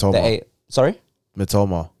 Mitoma. Sorry?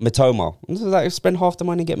 Mitoma. This is like, spend half the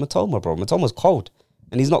money and get Mitoma, bro. Mitoma's cold,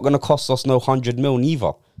 and he's not going to cost us no 100 mil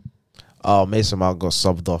neither. Oh, Mason Mount got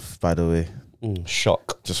subbed off, by the way.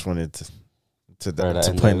 Shock. Just wanted to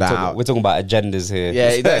point that out. We're talking about agendas here.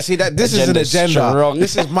 Yeah, see that this is an agenda. Strong.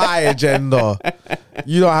 This is my agenda.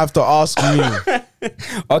 You don't have to ask me.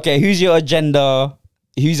 Okay, who's your agenda?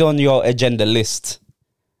 Who's on your agenda list?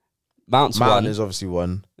 Mount one. Is obviously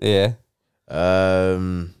one. Yeah.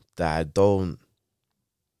 That I don't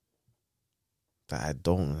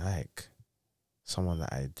like. Someone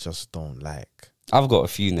that I just don't like. I've got a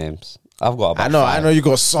few names. I've got about I know you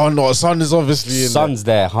got Son. Or Son is obviously in Son's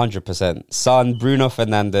there, 100%. Son, Bruno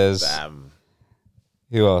Fernandes. Damn.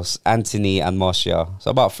 Who else? Anthony and Martial.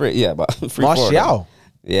 So about three. Yeah, about three. Martial.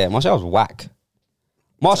 Yeah, Martial's whack.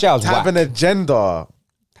 Martial's whack. Have an agenda.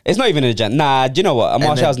 It's not even an agenda. Nah, do you know what?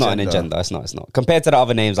 Martial's not an agenda. It's not. Compared to the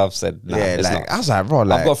other names I've said, nah, it's not. I was like, bro,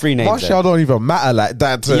 like, I've got three names. Martial don't even matter like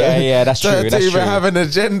that. Yeah, that's true. To even have an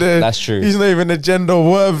agenda. That's true. He's not even agenda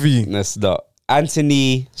worthy. That's not.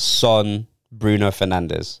 Anthony, Son, Bruno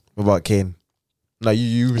Fernandes. What about Kane? No,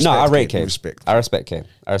 you respect. No, I rate Kane. I respect Kane.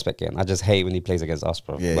 I just hate when he plays against us,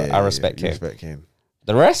 bro. Yeah, but I respect Kane. Respect Kane.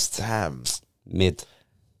 The rest? Damn. Mid.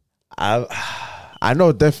 I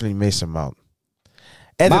know definitely Mason Mount.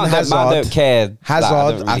 Mount don't care.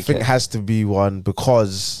 Hazard, I think, has to be one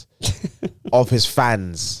because of his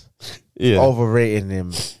fans overrating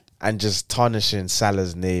him and just tarnishing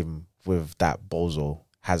Salah's name with that bozo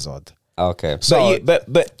Hazard. Okay, so but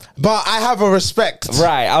I have a respect.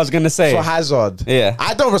 Right, I was gonna say for Hazard. Yeah,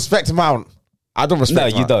 I don't respect Mount. I don't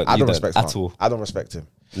respect. No, you don't. I don't respect at all. I don't respect him.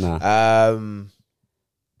 Nah.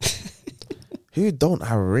 Who don't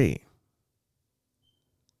I rate?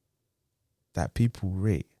 That people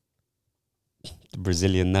rate. The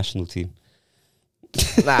Brazilian national team.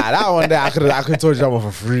 Nah, that one there I could told you that one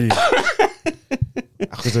for free.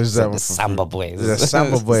 I could told you that one for Samba free. boys. The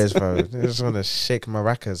Samba boys, fam. They just want to shake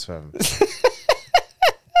maracas, fam.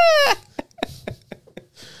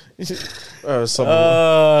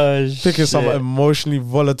 Picking some emotionally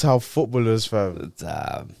volatile footballers, fam.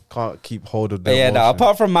 Damn. Can't keep hold of them. Yeah, no,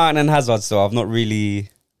 apart from Mount and Hazard, so I've not really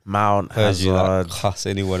Mount, heard Hazard. you like cuss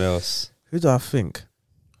anyone else. Who do I think?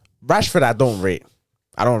 Rashford, I don't rate.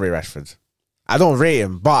 I don't rate Rashford. I don't rate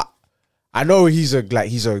him, but I know he's a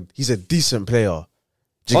decent player.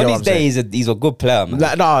 On his day, he's a good player, man.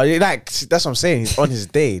 That's what I'm saying. He's on his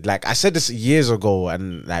day. Like I said this years ago,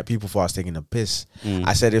 and like people thought I was taking a piss.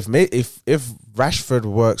 I said if Rashford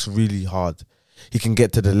works really hard, he can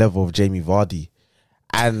get to the level of Jamie Vardy.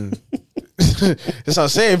 And that's what I'm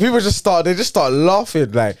saying. People just start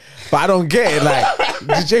laughing. Like, but I don't get it.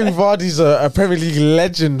 Like, Jamie Vardy's a Premier League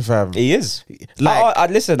legend, fam. He is. Like,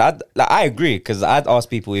 listen, I agree, because I'd ask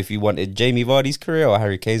people if you wanted Jamie Vardy's career or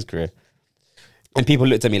Harry Kane's career, and people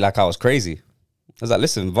looked at me like I was crazy. I was like,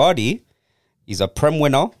 listen, Vardy, he's a Prem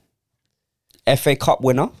winner, FA Cup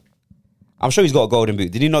winner. I'm sure he's got a golden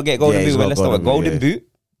boot. Did he not get a golden boot when Leicester? A golden boot?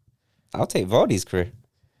 I'll take Vardy's career.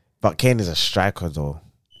 But Kane is a striker, though.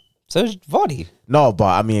 So is Vardy. No,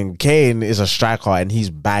 but I mean, Kane is a striker and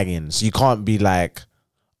he's banging. So you can't be like,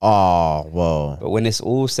 oh, well. But when it's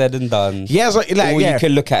all said and done, he has, all you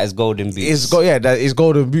can look at is golden boots. It's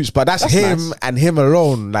golden boots. But that's him nice. And him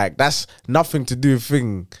alone. Like, that's nothing to do with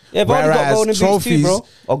thing. Yeah, Vardy's got golden boots too, bro.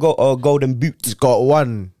 Or golden boots. He's got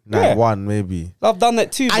one. One maybe. I've done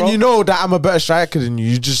that too, bro. And you know that I'm a better striker than you.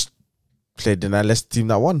 You just played in that Leicester team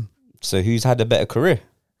that won. So who's had a better career?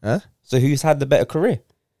 Huh? So who's had the better career?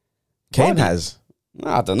 Kane has.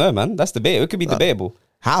 I don't know, man. That's debatable. It could be debatable.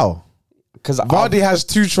 How? Because Vardy has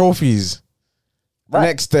 2 trophies. Right.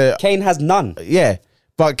 Next to Kane has none. Yeah,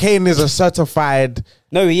 but Kane is a certified.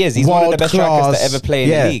 No, he is. He's one of the best strikers to ever play in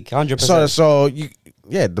the league. 100%. So you,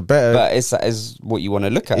 the better. But it's what you want to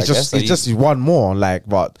look at. It's just one more. Like,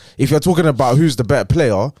 but if you're talking about who's the better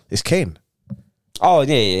player, it's Kane. Oh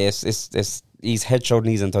yeah. It's he's head, shoulder,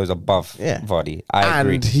 knees, and toes above Vardy. I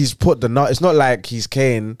agree. And he's put it's not like he's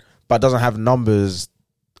Kane, but doesn't have numbers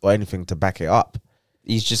or anything to back it up.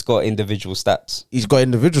 He's just got individual stats. He's got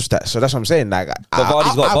individual stats. So that's what I'm saying. Like, but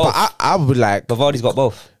Vardy's got both. I would like. But Vardy's got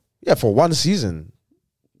both. Yeah, for one season.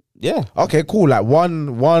 Yeah. Okay, cool. Like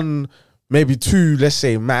one, maybe 2. Let's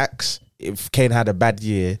say max. If Kane had a bad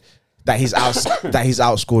year, that he's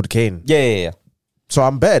outscored Kane. Yeah. So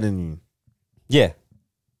I'm better than you. Yeah.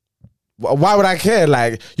 Why would I care?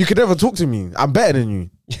 Like, you could never talk to me. I'm better than you.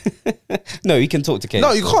 No, you can talk to Kane.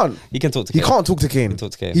 No, you can't. You can talk to Kane. He can't talk to Kane. He can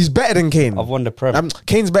talk to Kane. He's better than Kane. I've won the Prem.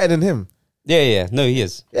 Kane's better than him. Yeah. No, he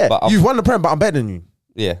is. Yeah, but you've won the Prem, but I'm better than you.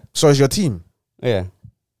 Yeah. So is your team. Yeah.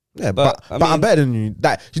 Yeah, but I'm better than you.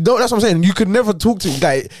 Like, you know, that's what I'm saying. You could never talk to me.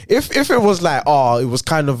 Like, if it was like, it was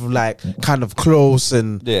kind of close,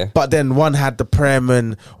 and but then one had the Prem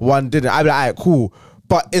and one didn't. I'd be like, all right, cool.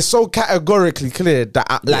 But it's so categorically clear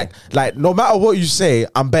that like no matter what you say,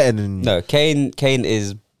 I'm better than you. No, Kane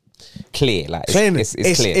is clear. Like,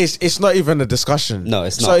 it's clear. It's not even a discussion. No,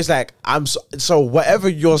 it's not. So it's like so whatever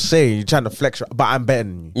you're saying, you're trying to flex, but I'm better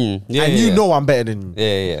than you. You know I'm better than you.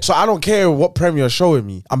 Yeah. So I don't care what Prem you're showing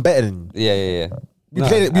me. I'm better than you. Yeah. We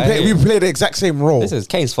play the exact same role. This is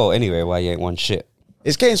Kane's fault anyway. Why you ain't won shit?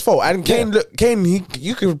 It's Kane's fault. And Kane,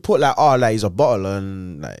 you could put like he's a bottler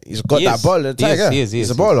and like he's got that bottler. He is. He's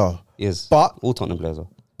a bottler. He is. But all Tottenham players are.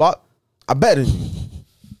 But I'm better than you.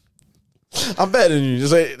 I'm better than you.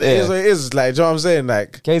 Just like, it's what it is. Like, do you know what I'm saying?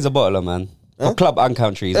 Like, Kane's a bottler, man. For club and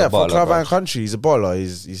country, he's a bottler. For club and country, he's a bottler.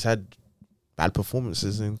 He's had bad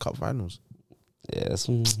performances in cup finals. Yeah,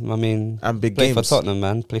 I mean, and big play games. for Tottenham,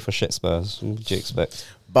 man. Play for shit Spurs. What do you expect?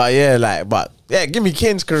 But give me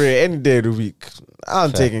Kane's career any day of the week.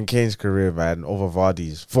 I'm taking Kane's career, man, over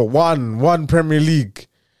Vardy's for one Premier League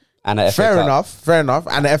and a FA Cup. Fair enough,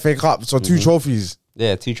 and the FA Cup. So 2 trophies.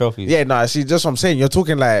 Yeah, 2 trophies. Yeah, no, see, that's what I'm saying. You're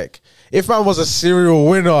talking like if man was a serial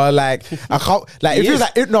winner, like I can't like if he was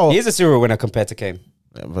like he is a serial winner compared to Kane.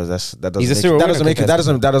 Yeah, but that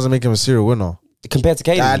doesn't make him a serial winner. Compared to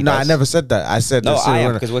Kane, I never said that. I said but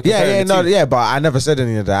I never said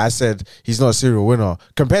any of that. I said he's not a serial winner.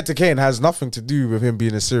 Compared to Kane, has nothing to do with him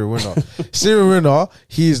being a serial winner. Serial winner,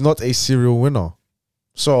 he is not a serial winner.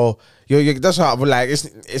 So that's how I'm like.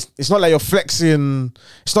 It's not like you're flexing.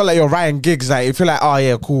 It's not like you're Ryan Giggs. Like if you're like, oh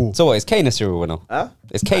yeah, cool. So what? Is Kane a serial winner? Huh?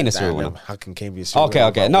 Is Kane a serial winner? How can Kane be a serial winner?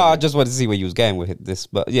 Okay. No, I just wanted to see where you was going with this,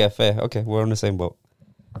 but yeah, fair. Okay, we're on the same boat.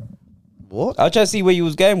 What? I was trying to see where you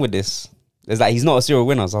was going with this. It's like he's not a serial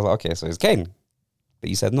winner, so I was like, okay, so it's Kane. But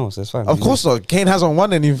you said no, so it's fine. Of course not. Kane hasn't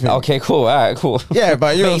won anything. Okay, cool. All right, cool. Yeah,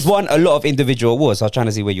 but he's won a lot of individual awards. So I was trying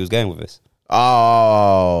to see where you was going with this.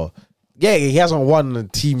 Oh, yeah, he hasn't won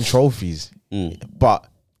team trophies, but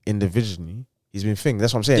individually, He's been thing.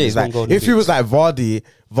 That's what I'm saying. Yeah, it's like if he was like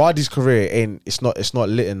Vardy's career it's not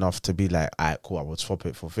lit enough to be like, alright, cool, I would swap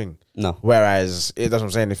it for thing. No. Whereas that's what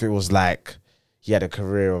I'm saying. If it was like he had a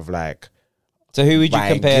career of like, so who would you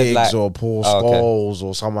compare Giggs like or Paul Scholes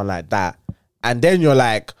or someone like that, and then you're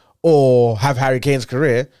like, or have Harry Kane's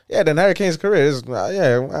career? Yeah, then Harry Kane's career is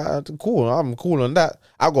cool. I'm cool on that.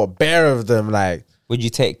 I got bare of them. Like, would you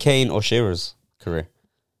take Kane or Shearer's career?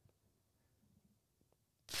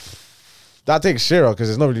 I take Shearer because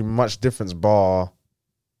there's not really much difference bar.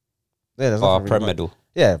 Yeah, there's not Prem medal.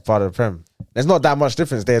 Yeah, part of the Prem. There's not that much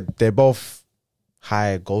difference. They're both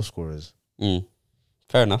high goal scorers.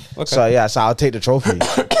 Fair enough. Okay. So I'll take the trophy.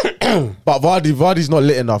 But Vardy's not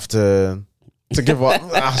lit enough to give up.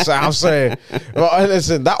 I'm saying, well,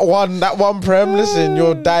 listen, that one Prem. Listen,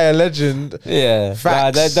 you're dire legend. Yeah,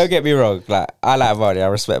 facts. Don't get me wrong. Like, I like Vardy. I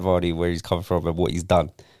respect Vardy where he's come from and what he's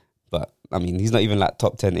done. But I mean, he's not even like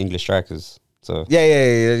top 10 English strikers. So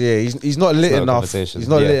yeah. He's not lit enough. He's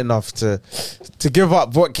not lit enough to give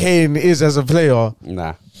up what Kane is as a player.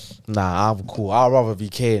 Nah, I'm cool. I'd rather be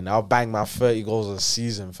Kane. I'll bang my 30 goals a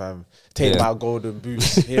season, fam. Take my golden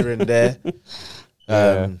boots here and there.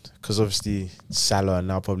 Because obviously Salah and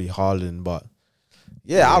now probably Haaland, but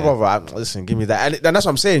I'd rather listen. Give me that, and that's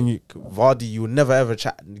what I'm saying. Vardy, you will never ever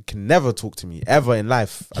chat. You can never talk to me ever in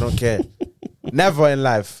life. I don't care. Never in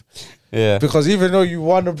life. Yeah. Because even though you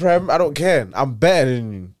won the Prem, I don't care. I'm better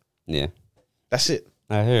than you. Yeah. That's it.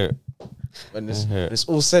 I hear it. When it's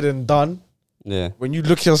all said and done. Yeah. When you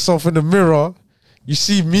look yourself in the mirror, you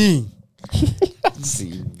see me. You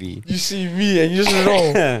see me and you just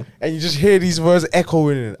know. And you just hear these words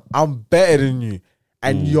echoing. I'm better than you.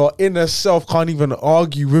 And your inner self can't even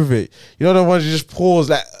argue with it. You know the ones you just pause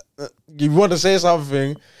like you want to say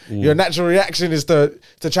something, your natural reaction is to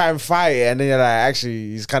try and fight it, and then you're like,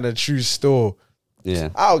 actually, he's kind of true still. Yeah.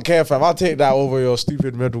 I don't care, fam. I'll take that over your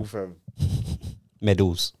stupid medal, fam.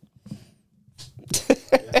 Medals.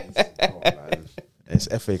 It's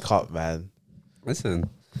FA Cup, man. Listen.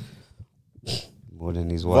 More than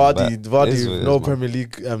he's won. Vardy, no Premier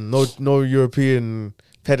League, no European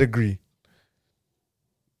pedigree.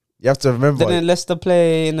 You have to remember. Didn't Leicester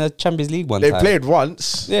play in the Champions League one time? They played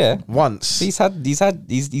once. Yeah. Once. He's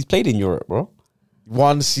played in Europe, bro.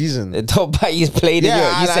 One season. He's played in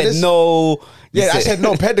Europe. You said no. I said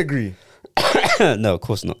no pedigree. No, of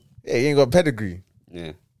course not. Yeah, he ain't got pedigree.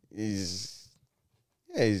 Yeah.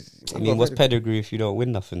 I mean, what's pedigree if you don't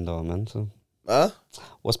win nothing, though, man? So. Huh?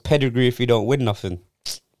 What's pedigree if you don't win nothing?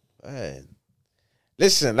 Man.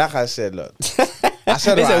 Listen, like I said, look.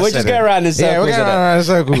 We're just going around in circles. Yeah, we're going around in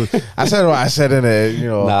circles. I said what I said in it, you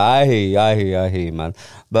know. Nah, I hear you, man.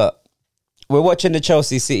 But we're watching the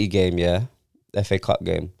Chelsea City game, yeah? FA Cup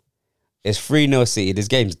game. It's 3-0 City. This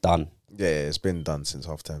game's done. Yeah, it's been done since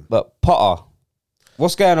half time. But Potter,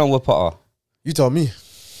 what's going on with Potter? You tell me.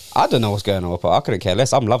 I don't know what's going on with Potter. I couldn't care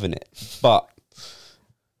less. I'm loving it. But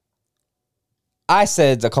I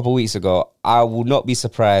said a couple of weeks ago, I will not be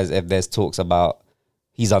surprised if there's talks about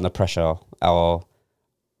he's under pressure or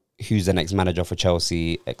who's the next manager for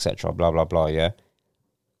Chelsea, etc. Blah, blah, blah, yeah?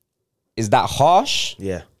 Is that harsh?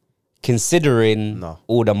 Yeah. Considering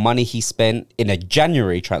all the money he spent in a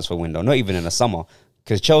January transfer window, not even in the summer,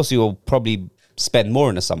 because Chelsea will probably spend more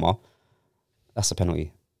in the summer. That's a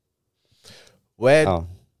penalty.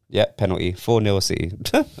 Penalty. 4-0 City.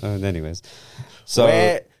 Anyways. So,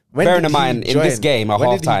 bearing in mind, in this game, at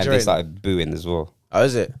half-time, they started booing as well. Oh,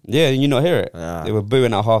 is it? Yeah, you not hear it? Nah. They were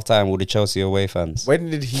booing at half-time, all the Chelsea away fans. When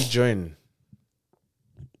did he join?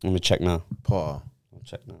 Let me check now. Potter. I'll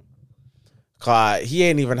check now. Cause he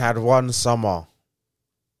ain't even had one summer.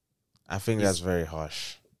 I think that's very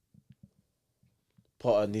harsh.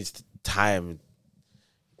 Potter needs time.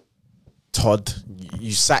 Todd,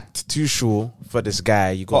 you sacked Tuchel for this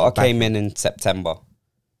guy. You got Potter came in September.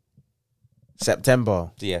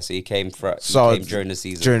 Yeah, so he came during the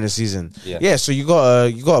season. Yeah. So you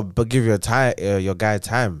gotta give your guy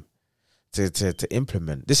time to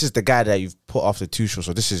implement. This is the guy that you've put after Tuchel.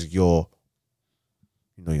 So this is your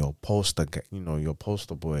poster, your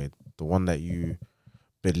poster boy, the one that you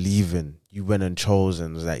believe in. You went and chose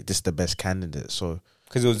and was like, this is the best candidate. So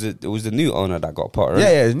because it was the new owner that got Potter.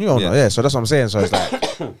 Yeah, the new owner. Yeah, so that's what I'm saying. So it's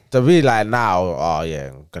like to be like now,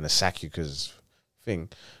 I'm gonna sack you because thing.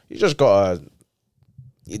 You just gotta.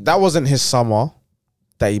 That wasn't his summer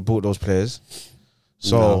that he bought those players,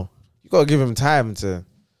 so you gotta give him time to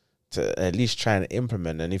at least try and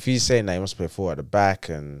implement. And if he's saying that he wants to play forward at the back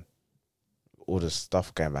and all the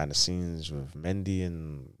stuff going behind the scenes with Mendy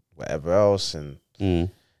and whatever else, and you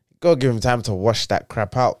gotta give him time to wash that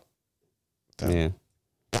crap out. Yeah,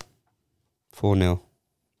 4-0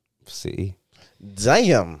 City.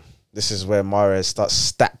 Damn. This is where Mahrez starts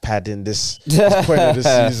stat padding this point of the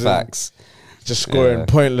season. Facts. Just scoring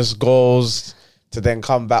pointless goals to then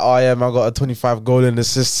come back. Oh yeah, man, I got a 25 goal and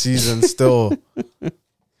assist season still.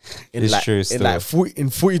 It's true. Still. In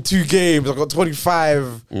 42 games, I got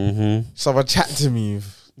 25. Someone chat to me.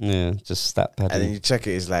 Yeah, just stat padding. And then you check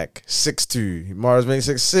it, it's like 6-2. Mahrez makes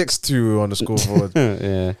it 6-2 on the scoreboard.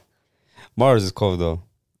 Yeah. Mahrez is cold though.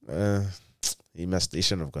 He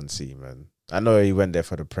shouldn't have gone C, man. I know he went there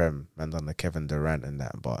for the Prem and on the Kevin Durant and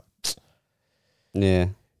that, but yeah,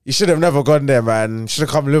 he should have never gone there, man. Should have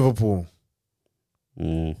come Liverpool.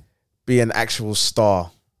 Be an actual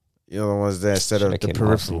star. You know, the ones there instead of the peripheral.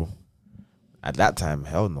 Arsenal. At that time,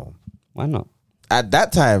 hell no. Why not? At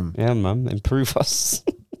that time, yeah, man, improve us.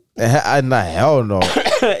 Hell no.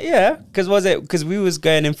 Yeah, because we was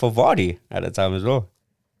going in for Vardy at the time as well.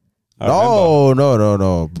 No.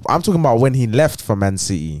 I'm talking about when he left for Man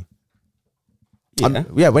City.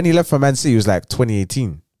 Yeah, when he left for Man City, it was like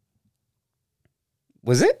 2018.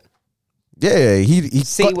 Was it? Yeah, he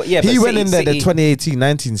went in there the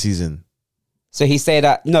 2018-19 season. So he said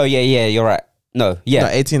that. No, yeah, you're right. No,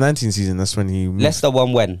 18-19 season. That's when he moved. Leicester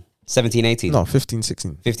won when 17-18. No,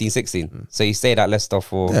 15-16. 15-16. So he stayed at Leicester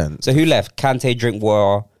for. Yeah. So who left? Kante,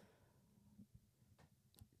 Drinkwater.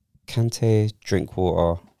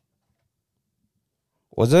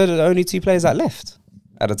 Was there the only two players that left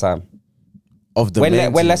at the time? Of the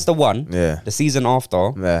when Leicester won, the season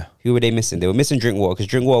after, who were they missing? They were missing Drinkwater because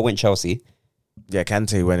Drinkwater went Chelsea. Yeah,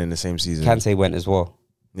 Kante went in the same season. Kante went as well.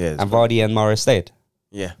 Yeah, and Vardy and Mahrez stayed.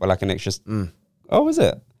 Yeah, for like an extra. Oh, was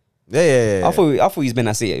it? Yeah. I thought he's been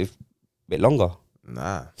at City a bit longer.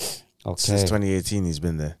 Nah, okay. Since 2018, he's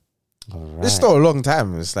been there. All right. It's still a long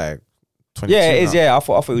time. It's like 22 yeah, it is. now. Yeah, I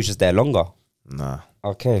thought he was just there longer. Nah.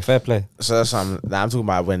 Okay, fair play. So that's what I'm talking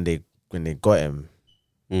about when they got him.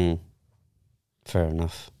 Fair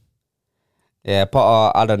enough. Yeah,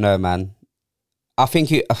 Potter, I don't know, man. I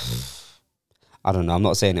think I don't know. I'm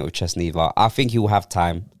not saying it with Chesney, but I think he will have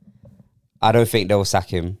time. I don't think they'll sack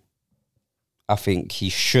him. I think he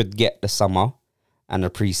should get the summer and the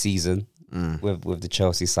pre-season with the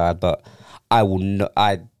Chelsea side, but I will not.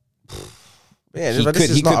 But this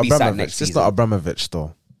is not Abramovich. It's not Abramovich,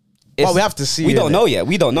 though. Well, we have to see. We don't know yet.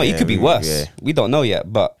 We don't know. It could be worse. Yeah. We don't know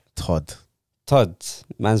yet. But Todd,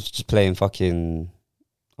 man's just playing fucking.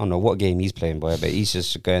 I don't know what game he's playing, boy, but he's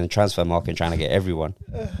just going transfer market trying to get everyone.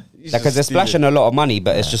 Because they're splashing a lot of money,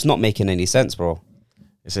 but it's just not making any sense, bro.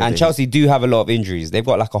 And Chelsea do have a lot of injuries. They've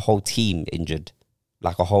got like a whole team injured,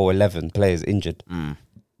 like a whole 11 players injured,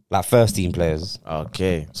 like first team players.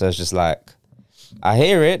 Okay, so it's just like I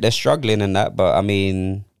hear it. They're struggling and that, but I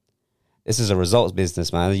mean, this is a results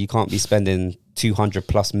business, man. You can't be spending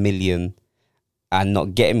 200+ million and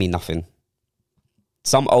not getting me nothing.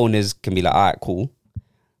 Some owners can be like, all right, cool.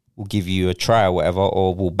 We'll give you a try or whatever,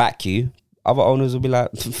 or we'll back you. Other owners will be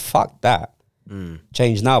like, fuck that.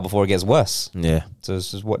 Change now before it gets worse. Yeah. So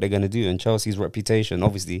this is what they're going to do. And Chelsea's reputation,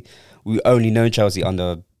 obviously, we only know Chelsea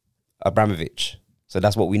under Abramovich. So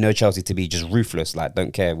that's what we know Chelsea to be, just ruthless. Like,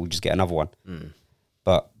 don't care. We'll just get another one.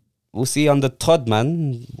 But we'll see under Todd,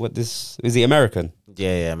 man. Is he American?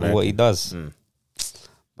 Yeah, American. What he does.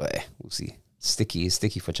 But we'll see. It's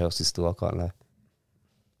sticky for Chelsea still, I can't lie.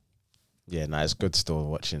 Yeah, it's good still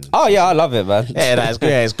watching. Oh yeah, I love it, man. It's good.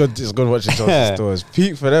 Yeah, it's good. It's good watching Chelsea still. It's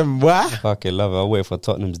peak for them. Why? Fucking love it. I'll wait for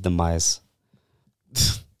Tottenham's demise.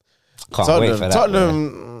 Can't wait for that.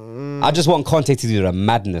 Tottenham. I just want Conte to do the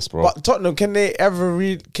madness, bro. But Tottenham, can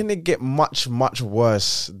they get much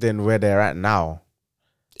worse than where they're at now?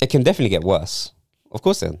 It can definitely get worse. Of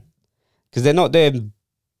course, then, because they're not doing.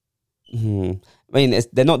 I mean,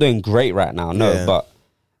 they're not doing great right now. No, but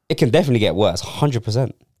it can definitely get worse.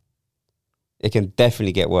 100%. It can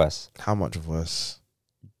definitely get worse. How much worse?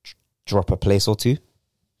 Drop a place or two.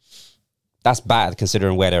 That's bad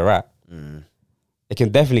considering where they're at. It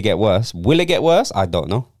can definitely get worse. Will it get worse? I don't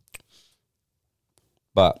know.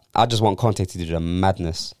 But I just want Conte to do the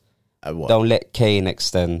madness. Don't let Kane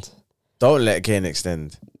extend.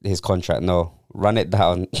 His contract. No. Run it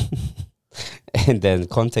down. And then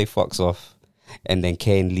Conte fucks off. And then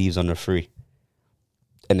Kane leaves on a free.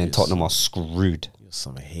 And then Tottenham are screwed.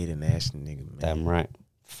 Some hating ass nigga, man. Damn right.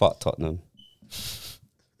 Fuck Tottenham.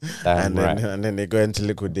 Damn right. And then they go into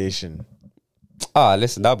liquidation.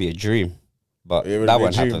 Listen, that'll be a dream. But that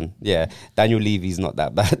won't happen. Yeah. Daniel Levy's not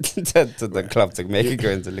that bad to the club to make it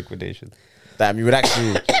go into liquidation. Damn, you would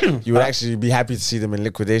actually be happy to see them in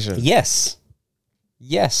liquidation. Yes.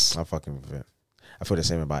 I fucking with it. I feel the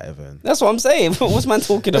same about Everton. That's what I'm saying. What's man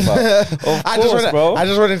talking about? I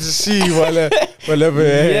just wanted to see what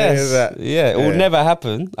Everton is at. Yeah, it will never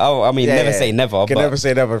happen. I mean, never say never. Can never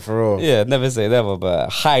say never for real. Yeah, never say never,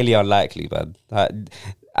 but highly unlikely, man.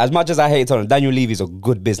 As much as I hate Tottenham, Daniel Levy's a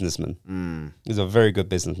good businessman. He's a very good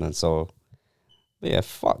businessman. So, yeah,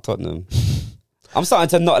 fuck Tottenham. I'm starting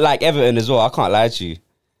to not like Everton as well. I can't lie to you.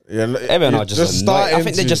 Yeah, Everton are just annoying. I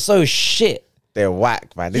think they're just so shit. They're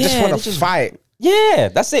whack, man. They just want to fight. Yeah,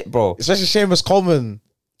 that's it, bro. Especially Seamus Coleman.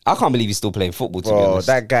 I can't believe he's still playing football, to be honest.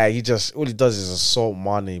 That guy, all he does is assault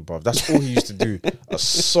money, bro. That's all he used to do.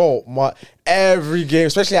 Assault money. Every game,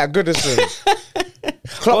 especially at Goodison.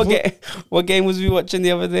 What game was we watching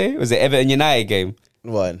the other day? Was it Everton United game?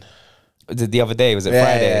 What? The other day, was it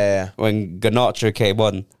Friday? Yeah. When Garnacho came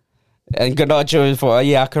on. And Garnacho thought,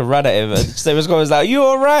 I could run at him. And Seamus was like, you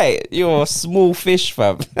all right? You're a small fish,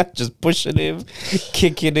 fam. Just pushing him,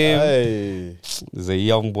 kicking him. Hey. There's a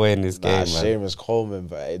young boy in this game, man. Seamus Coleman,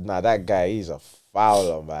 but that guy, he's a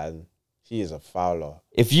fouler, man. He is a fouler.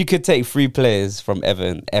 If you could take 3 players from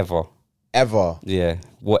Everton ever. Yeah.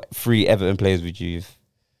 What 3 Everton players would you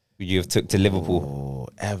have took to Liverpool?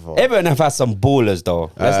 Ever. Everton have had some ballers,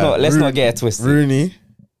 though. Let's not get it twisted. Rooney,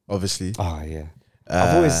 obviously. Oh, yeah.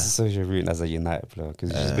 I've always associated Rooney as a United player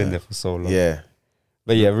because he's just been there for so long. Yeah.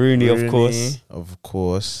 But yeah, Rooney, of course. Of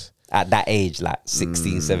course. At that age, like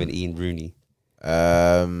 16, 17, Rooney.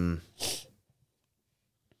 I'd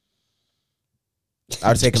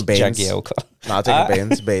take him Baines. Jagielka. No, I'll take him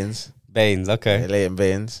Baines. Baines, okay. Yeah, Leighton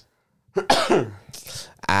Baines.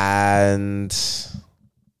 And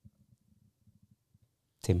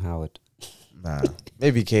Tim Howard. Nah,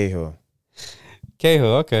 maybe Cahill. Cahill,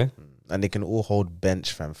 okay. And they can all hold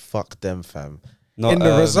bench, fam. Fuck them, fam. Not, in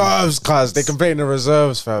the reserves, cuz. They can play in the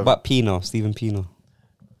reserves, fam. But Stephen Pino.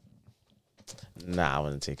 Nah, I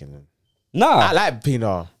wouldn't take him. Nah. I like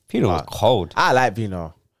Pino. Pino was cold. I like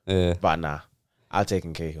Pino. Yeah. But nah. I'll take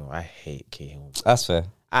him Cahill. I hate Cahill. That's fair.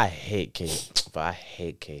 I hate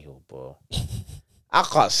Cahill, bro. I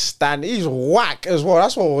can't stand. He's whack as well.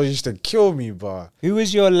 That's what used to kill me, bro. Who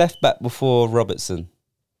was your left back before Robertson?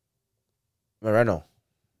 Moreno.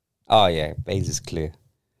 Oh yeah, Baines is clear.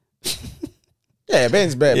 Yeah,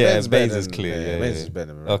 Baines better. Yeah, Baines is clear. Yeah, Baines is better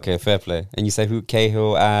than Moreno. Okay, fair play. And you say who?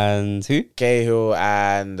 Cahill and who? Cahill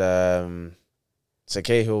and so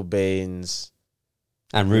Cahill, Baines,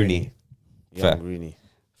 and Rooney. Fair. Rooney.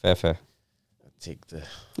 Fair. I'll take the.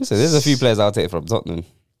 Listen, there's a few players I'll take from Tottenham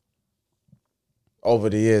over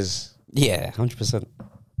the years. Yeah, 100%.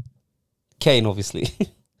 Kane, obviously.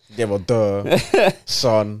 Yeah, well,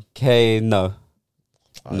 Son. Kane, no.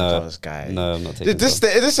 No, this guy. No, I'm not taking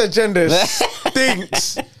this agenda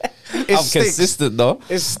stinks. I'm consistent though.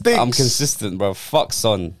 It stinks. I'm consistent, bro. Fuck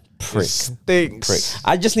Son. Prick. It stinks.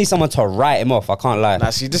 I just need someone to write him off. I can't lie.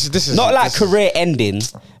 Nah, see, this is not like career ending,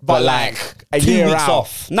 but like a 2 year weeks out.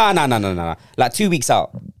 off. No. Like 2 weeks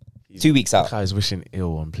out. 2 weeks out. This guy's wishing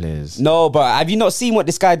ill on players. No, but have you not seen what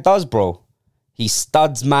this guy does, bro? He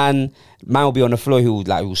studs, man. Man will be on the floor.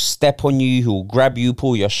 He'll step on you. He'll grab you,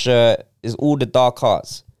 pull your shirt. It's all the dark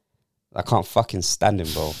arts. I can't fucking stand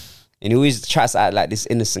him, bro. And he always tries to act like this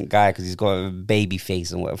innocent guy because he's got a baby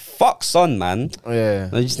face and whatever. Fuck Son, man.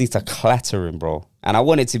 Yeah. I just need to clatter him, bro. And I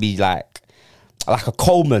want it to be like a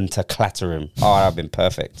Coleman to clatter him. Oh, that'd been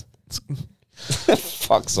perfect.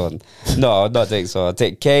 Fuck Son. No, I'll not take Son. I'll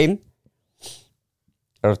take Kane.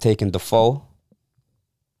 I've taken Defoe.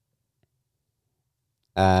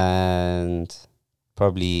 And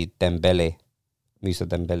probably Dembele. Musa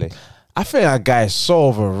Dembele. I think that guy is so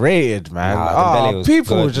overrated, man.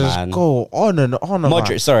 People good, just man. go on and on.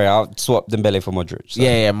 Modric, sorry, I'll swap Dembele for Modric. Sorry.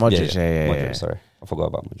 Yeah, Modric. Yeah. Modric, sorry. I forgot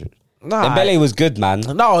about Modric. Nah, Dembele was good, man.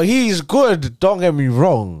 No, he's good. Don't get me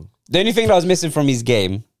wrong. The only thing that was missing from his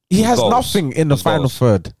game, he has nothing in the final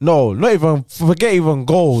third. No, not even, forget even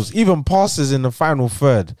goals, even passes in the final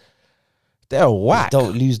third. They're whack.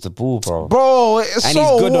 Don't lose the ball, bro. Bro, it's and so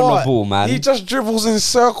he's good what? on the ball, man. He just dribbles in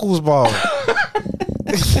circles, bro.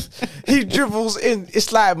 He dribbles in.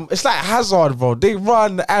 It's like Hazard, bro. They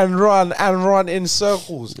run in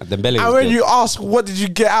circles. And when you ask, what did you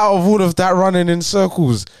get out of all of that running in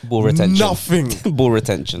circles? Ball retention. Nothing. Ball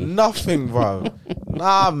retention. Nothing, bro.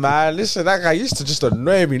 Nah, man. Listen, that guy used to just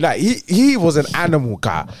annoy me. Like he was an animal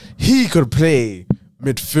guy. He could play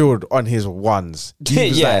midfield on his ones. He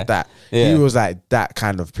was like that. Yeah. He was like that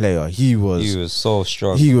kind of player. He was so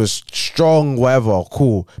strong. He was strong, whatever,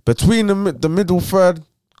 cool. Between the middle third,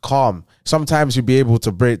 calm. Sometimes he'd be able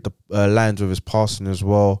to break the lines with his passing as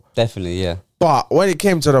well. Definitely, yeah. But when it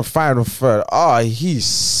came to the final third, he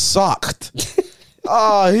sucked.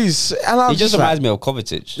 He just reminds me of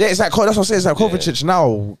Kovacic. Yeah, it's like that's what I'm saying. It's like Kovacic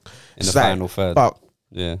now in the final third. But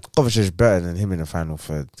yeah, Kovacic is better than him in the final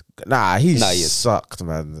third. Nah, he sucked,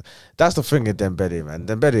 man. That's the thing with Dembele, man.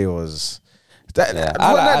 Dembele was. That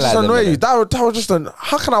just annoy you. That was just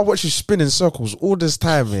how can I watch you spin in circles all this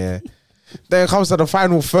time? Yeah. Then it comes to the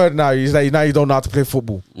final third. Now you don't know how to play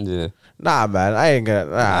football. Yeah. Nah, man. I ain't gonna.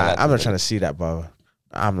 Nah, I'm not trying to see that, bro.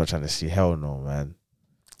 I'm not trying to see. Hell no, man.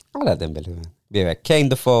 I like Dembele, man. Yeah, Kane,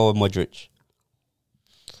 Defoe, Modric.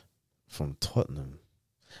 From Tottenham.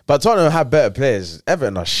 But Tottenham have better players.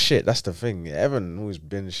 Everton are shit. That's the thing. Everton always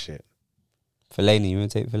been shit. Fellaini, you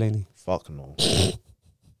want to take Fellaini? Fuck no.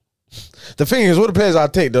 The thing is, all the players I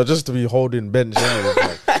take, they're just to be holding bench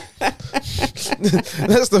anyway.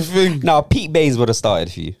 That's the thing. Now, Pete Baines would have started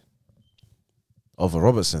for you. Over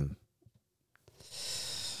Robertson.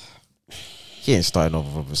 He ain't starting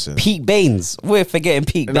over Robertson. Pete Baines. We're forgetting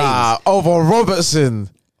Pete Baines. Nah, over Robertson.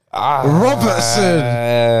 Robertson.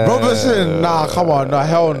 Nah, come on. No,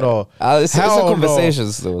 hell no. It's a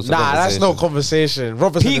conversation still. That's no conversation.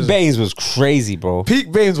 Robertson. Baines was crazy, bro.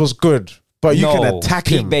 Pete Baines was good, but you can attack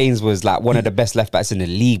him. Pete Baines was like one of the best left backs in the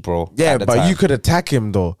league, bro. Yeah, but you could attack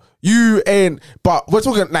him though. You ain't. But we're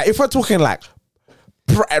talking like if we're talking like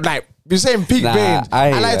you're saying Pete Baines.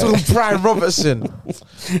 I like talking Prime Robertson.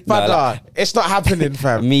 But it's not happening,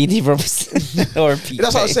 fam. Meaty Robertson or Pete.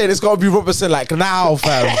 That's what I'm saying. It's got to be Robertson like now,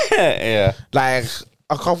 fam. Yeah. Like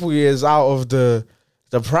a couple years out of the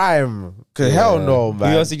prime. Cause hell no,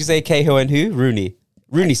 man. Who else did you say? Cahill and who? Rooney.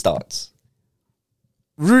 Rooney starts.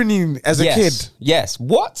 Rooney as a kid. Yes.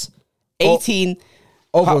 What? 18.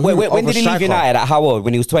 When did he leave United? At how old?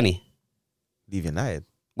 When he was 20? Leave United?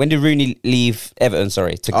 When did Rooney leave Everton?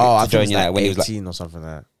 Sorry, to join United like when he was like 18 or something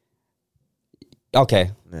like that.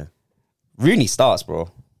 Okay. Yeah. Rooney starts, bro.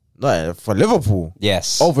 No, for Liverpool.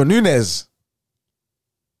 Yes. Over Nunes.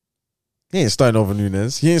 He ain't starting over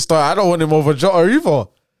Nunes. He ain't starting. I don't want him over Jota either.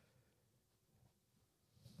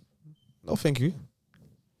 No, thank you.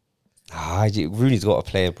 Rooney's got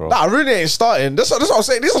to play, bro. Nah, Rooney ain't starting. That's what I'm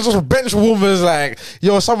saying. These are just bench warmers. Like,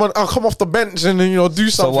 someone, I'll come off the bench and then, do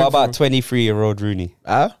something. So what about 23-year-old Rooney?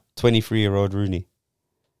 23-year-old Rooney.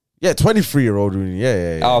 Yeah, 23-year-old Rooney.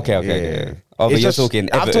 Yeah. Oh, okay. Oh, but you're talking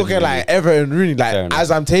Everton. I'm talking like Everton Rooney. Like,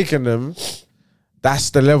 as I'm taking them, that's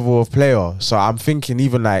the level of player. So I'm thinking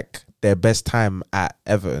even like their best time at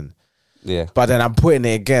Everton. Yeah. But then I'm putting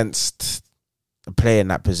it against a player in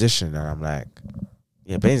that position and I'm like,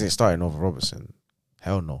 yeah, Baines ain't starting over Robertson.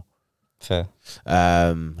 Hell no. Fair.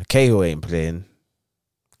 Cahill ain't playing.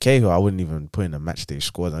 Cahill, I wouldn't even put in a match day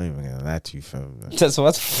squad. I'm not even gonna lie to you, fam. So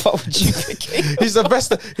what the fuck would you think? He's the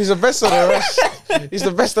best. He's the best of the rest. He's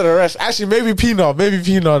the best of the rest. Actually, maybe Pino. Then.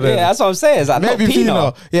 Yeah, that's what I'm saying. Is that maybe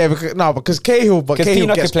Pino? Yeah, because Cahill, but Cahill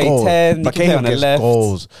Pino gets can play goals. 10. But Cahill gets left.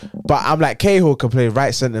 goals. But I'm like Cahill can play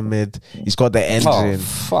right centre mid. He's got the engine. Oh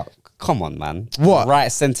fuck! Come on, man. What?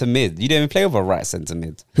 Right centre mid? You didn't even play over right centre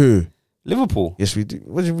mid. Who? Liverpool. Yes, we do.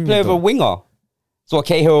 What do you mean? Play over winger. So what?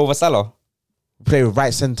 Cahill over Salah. Play with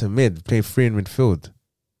right centre mid. Play 3 in midfield.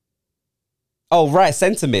 Oh, right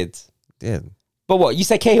centre mid. Yeah. But what? You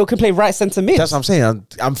said Cahill can play right centre mid? That's what I'm saying.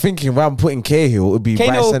 I'm thinking when I'm putting Cahill, it would be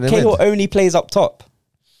right centre mid. Cahill only plays up top.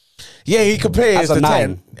 Yeah, he could play as the 9.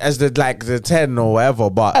 10. As the 10 or whatever.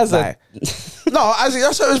 But as like, that's what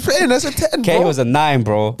he was playing as a 10. Cahill was a 9,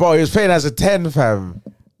 bro. Bro, he was playing as a 10, fam.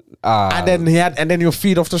 And then he'll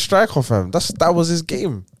feed off the striker, fam. That was his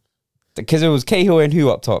game. Because it was Cahill and who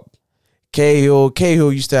up top? Cahill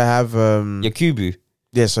used to have Yakubu.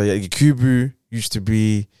 Yeah, so Yakubu used to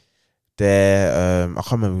be there. I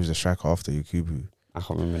can't remember who was the striker after Yakubu. I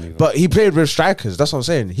can't remember either. But he played with strikers. That's what I'm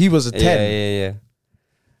saying. He was a 10. Yeah.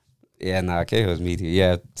 Yeah, nah, Cahill was meaty.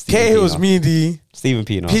 Yeah, Cahill was meaty. Steven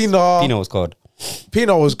Pino. Pino was called.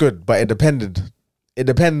 Pino was good, but it depended. It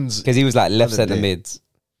depends. Because he was like left centre mids.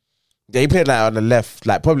 Yeah, he played like on the left,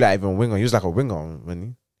 like probably like even a winger. He was like a winger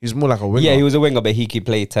when he was more like a winger. Yeah, he was a winger, but he could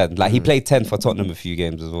play 10. Like he played 10 for Tottenham a few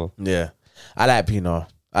games as well. Yeah, I like Pino.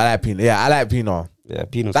 Yeah, I like Pino. Yeah,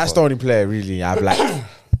 Pino's That's the only player really I've liked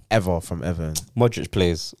ever from Everton. Modric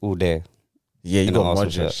plays all day. Yeah, you got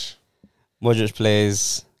Modric. Modric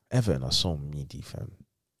plays. Everton are so meaty, fam.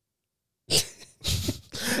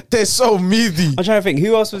 They're so meaty. I'm trying to think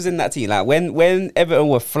who else was in that team. Like when Everton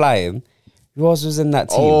were flying, who else was in that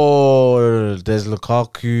team? Oh, there's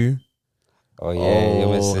Lukaku. Oh yeah, you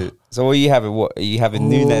missed it. So what are you having? What are you having?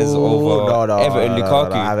 Nunes over Everton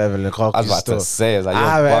Lukaku? I have Everton Lukaku. I was about to say, I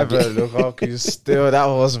have Everton Lukaku still. That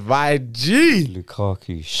was my G.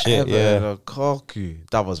 Lukaku, shit. Everton Lukaku.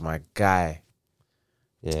 That was my guy.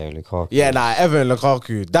 Yeah, Lukaku. Yeah, Everton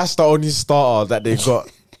Lukaku. That's the only starter that they got.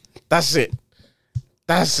 That's it.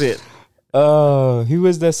 That's it. Who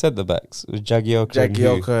was their centre backs? It was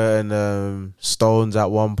Jagielka and Stones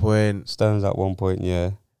at one point.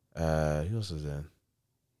 Yeah. Who else was there?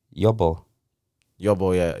 Yobbo,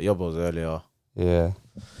 yeah. Yobbo's earlier. Yeah.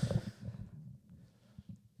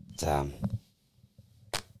 Damn.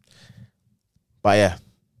 But yeah,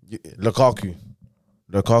 Lukaku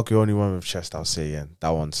only one with chest. I'll say that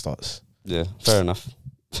one starts. Yeah, fair enough.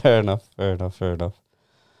 But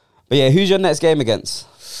yeah, who's your next game against?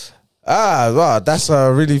 Well, that's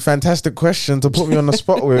a really fantastic question to put me on the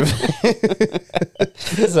spot with.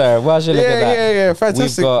 Sorry, while you look at that, yeah,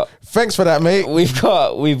 fantastic. Thanks for that, mate. We've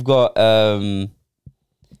got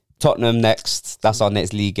Tottenham next. That's our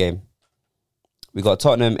next league game. We got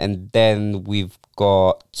Tottenham, and then we've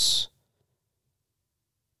got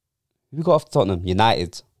after Tottenham?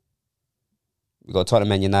 United. We got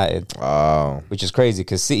Tottenham and United. Wow, which is crazy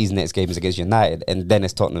because City's next game is against United, and then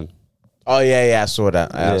it's Tottenham. Oh yeah, I saw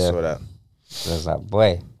that. I saw that. So I was like,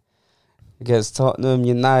 boy, against Tottenham,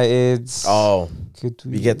 United. Oh,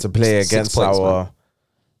 we get to play against our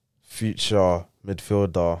future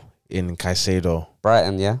midfielder in Caicedo.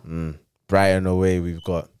 Brighton, yeah. Brighton away.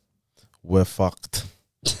 We're fucked.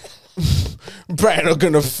 Brighton are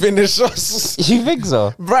gonna finish us. You think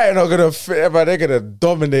so? Brighton are but they're gonna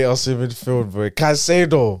dominate us in midfield, bro.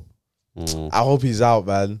 Caicedo. I hope he's out,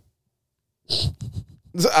 man.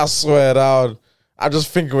 I swear down. I just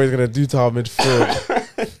think what he's gonna do to our midfield.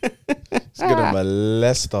 He's gonna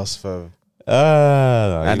molest us, fam.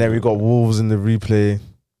 And then we got Wolves in the replay.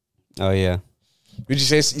 Oh yeah. Would you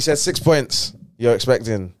say you said 6 points? You're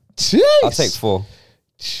expecting? Jeez. I'll take 4.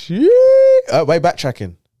 Why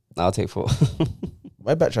backtracking? No, I'll take 4.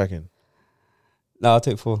 Why backtracking? No, I'll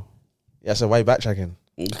take 4. Yeah, so why backtracking?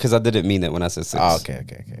 Because I didn't mean it when I said 6. Oh,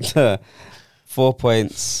 okay. 4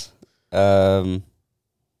 points. So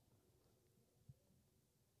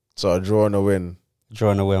a draw and a win.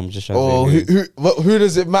 Draw and a win. I'm just trying to say who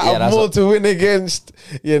does it matter more to win against?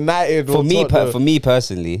 United or for me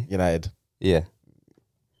personally, United. Yeah.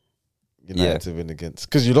 United to win against.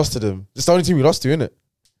 Because you lost to them. It's the only team you lost to, isn't it?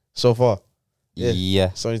 So far. Yeah.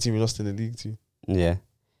 It's the only team you lost in the league to. Yeah.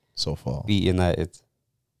 So far. Beat United.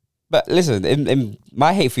 But listen,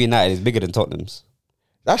 my hate for United is bigger than Tottenham's.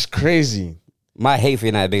 That's crazy. My hate for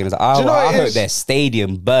United is bigger than I hope their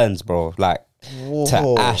stadium burns, bro. Like,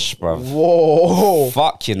 to ash, bro. Whoa.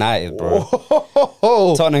 Fuck United, bro.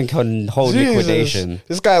 Whoa. Tottenham can hold liquidation.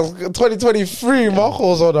 This guy's 2023.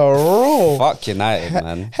 Marco's on a roll. Fuck United,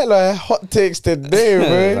 man. Hello, hot takes today,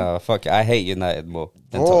 man. No, fuck it. I hate United more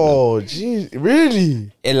than Tottenham. Oh, jeez.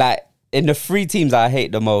 Really? In the 3 teams I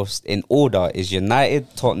hate the most in order is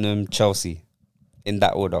United, Tottenham, Chelsea. In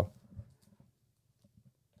that order.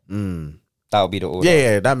 That would be the order.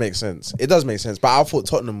 Yeah, that makes sense. It does make sense. But I thought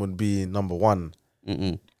Tottenham would be number 1.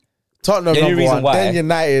 Tottenham number 1, then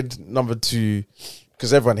United number 2,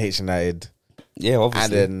 because everyone hates United. Yeah,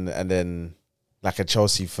 obviously. And then like a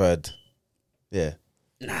Chelsea third. Yeah.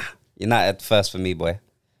 Nah, United first for me, boy.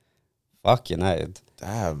 Fuck United.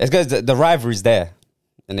 Damn. It's because the rivalry's there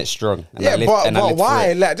and it's strong. And but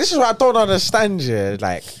why? Like, this is what I don't understand. Yeah,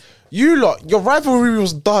 like you lot, your rivalry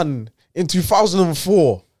was done in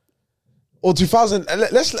 2004. Or 2000,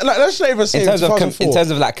 let's not even say in terms of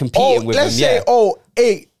like competing with them. Let's say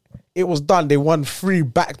 08, it was done. They won 3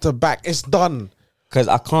 back to back. It's done. Because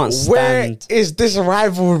I can't stand. Where is this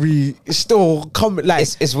rivalry? It's still coming. Like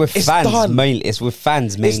it's with fans mainly. It's with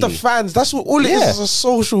fans mainly. It's the fans. That's what all it is. It's a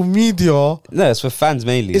social media. No, it's with fans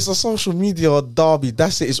mainly. It's a social media derby.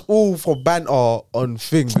 That's it. It's all for banter on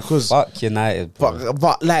thing because fuck United. Bro.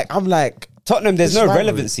 But like I'm like Tottenham. There's no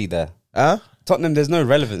relevancy there. Huh? Tottenham, there's no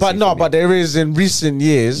relevance. But there is in recent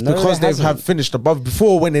years because they have finished above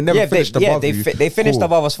before when they never finished above. They finished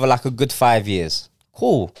above us for like a good 5 years.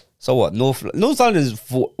 Cool. So what? North London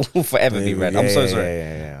will forever be red. I'm so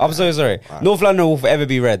sorry. I'm so sorry. Right. North London will forever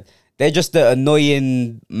be red. They're just the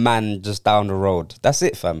annoying man just down the road. That's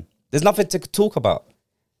it, fam. There's nothing to talk about.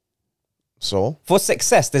 So for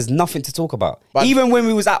success, there's nothing to talk about. But even when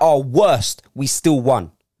we was at our worst, we still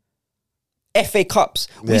won. FA Cups.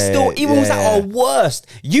 We still, even was at our worst.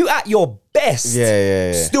 You at your best.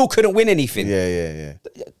 Still couldn't win anything.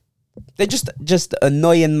 They're just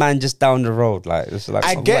annoying man just down the road. Like, it's like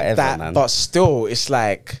I get whatever, that, man. But still, it's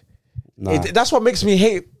like that's what makes me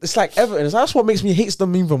hate. It's like Everton. That's what makes me hate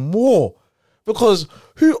them even more. Because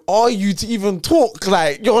who are you to even talk?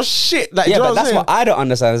 Like, you're shit. Like, but that's what I don't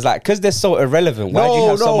understand. It's like, because they're so irrelevant, why do you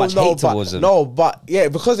have so much hate towards them? No, but yeah,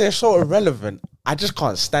 because they're so irrelevant, I just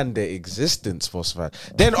can't stand their existence, boss man.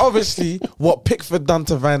 Then obviously, what Pickford done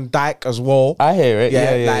to Van Dijk as well. I hear it.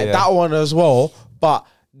 Yeah, that one as well. But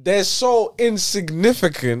they're so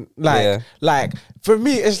insignificant. Like for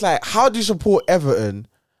me, it's like, how do you support Everton?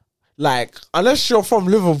 Like, unless you're from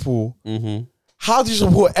Liverpool, how do you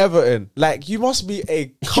support Everton? Like, you must be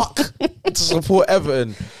a cuck to support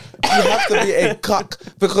Everton. You have to be a cuck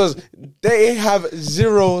because they have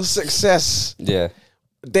zero success. Yeah.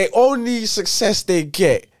 The only success they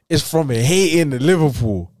get is from hating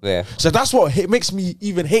Liverpool. Yeah. So that's what makes me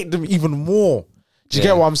even hate them even more. Do you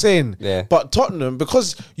get what I'm saying? Yeah. But Tottenham,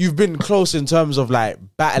 because you've been close in terms of like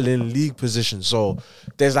battling league position, so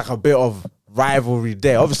there's like a bit of rivalry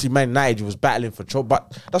there. Obviously, Man United was battling for trouble,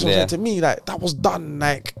 but that's what I'm saying. To me, like, that was done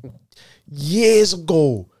like years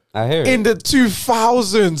ago. I hear it. In the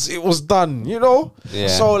 2000s, it was done, you know? Yeah.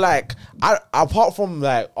 So, like, apart from,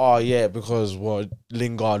 like, oh, yeah, because,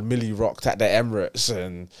 Lingard, Millie rocked at the Emirates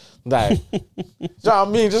and, like, do you know what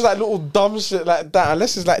I mean? Just, like, little dumb shit like that.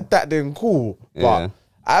 Unless it's like that, then cool. Yeah. But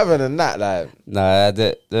other than that, like... Nah,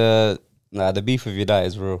 the beef with United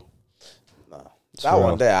is real. Nah. That real.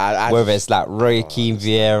 One there, whether it's, like, Roy Keane,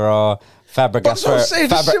 Vieira... Fabregas.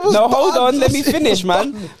 No, hold on. Let me finish,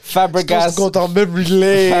 man. Fabregas. Just go down memory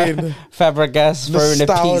lane. Fabregas throwing a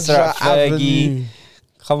pizza at Fergie.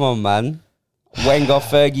 Come on, man. Wenger,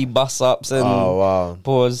 Fergie, bus-ups and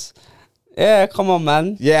pause. Yeah, come on,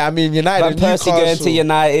 man. Yeah, I mean, United and Newcastle. Going to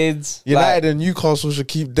United and Newcastle should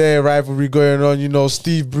keep their rivalry going on. You know,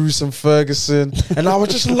 Steve Bruce and Ferguson. And I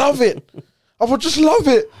would just love it. I would just love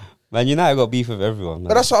it. Man, United got beef with everyone, man.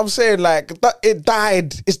 But that's what I'm saying. Like, it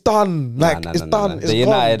died. It's done. Like, it's done. It's the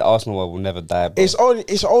United Arsenal war will never die, bro.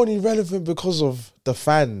 It's only relevant because of the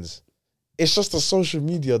fans. It's just a social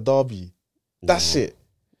media derby. That's it.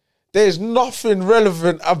 There's nothing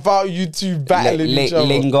relevant about you two battling each other.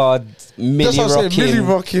 Lingard, Millie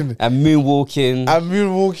rocking. And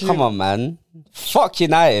moonwalking. Come on, man. Fuck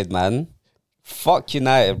United, man. Fuck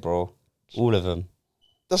United, bro. All of them.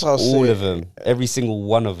 That's what I was saying. All of them. Every single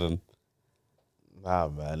one of them. Nah,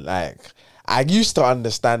 man. Like, I used to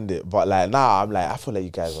understand it, but like now I'm like, I feel like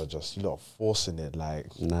you guys are just, forcing it. Like,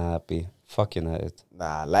 nah, B. Fuck United.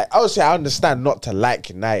 Nah, like, obviously I understand not to like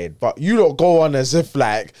United, but you don't go on as if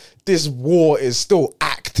like this war is still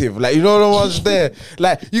active. Like, you know the ones there.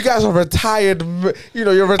 Like, you guys are retired.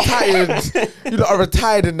 You're retired. You lot are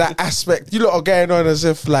retired in that aspect. You lot are going on as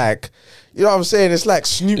if like, you know what I'm saying? It's like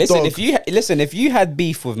Snoop Dogg. If you had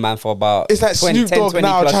beef with man for about, it's like 20, Snoop Dogg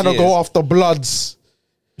now trying to go after Bloods.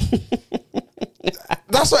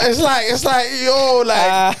 That's what it's like. It's like, yo,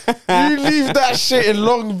 like, you leave that shit in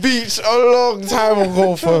Long Beach a long time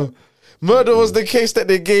ago, fam. Murder was the case that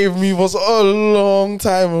they gave me was a long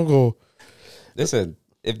time ago. Listen,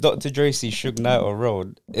 if Dr. Dre sees Suge Knight on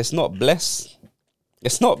road, it's not bless.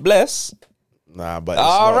 It's not bless. Nah, but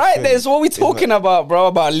all right, that's what we talking about, bro.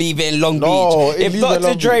 About leaving Long Beach. If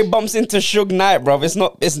Dr. Dre bumps into Suge Knight, bro, there's no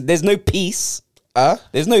peace.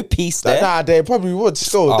 There's no peace there. Nah, they probably would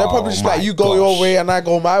still. They're probably just like, you go your way and I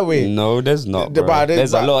go my way. No, there's not, bro.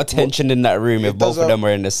 There's a lot of tension in that room if both of them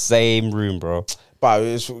are in the same room, bro. But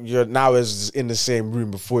now it's in the same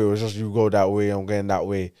room. Before it was just you go that way, I'm going that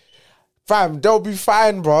way. Fam, they'll be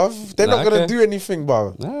fine, bro. They're not going to do anything,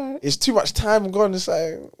 bro. Right. It's too much time gone.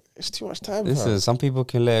 It's too much time. Listen, some people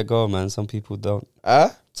can let it go, man. Some people don't.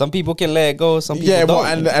 Some people can let it go. Some people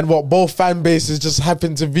don't. And what both fan bases just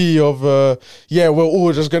happen to be of. We're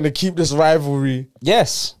all just gonna keep this rivalry.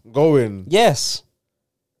 Yes. Going. Yes.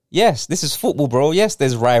 This is football, bro. Yes,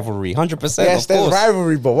 there's rivalry, 100%. Yes, there's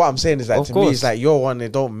rivalry, but what I'm saying is that to me, it's like your one.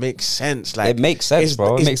 It don't make sense. Like, it makes sense,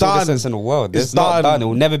 bro. It makes all the sense in the world. It's not done. It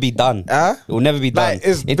will never be done. It will never be done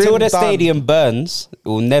until the stadium burns. It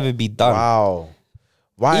will never be done. Wow.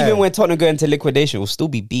 Why? Even when Tottenham go into liquidation, it will still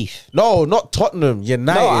be beef. No, not Tottenham.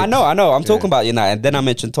 United. No, I know. I'm talking about United. And then I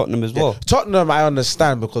mentioned Tottenham as well. Tottenham, I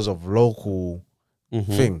understand because of local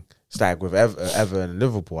thing. It's like with Everton and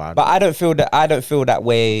Liverpool. But I don't feel that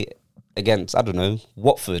way against, I don't know,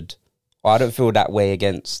 Watford. Or I don't feel that way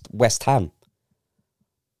against West Ham.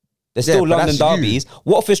 There's still London derbies.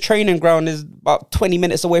 Watford's training ground is about 20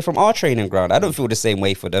 minutes away from our training ground. I don't feel the same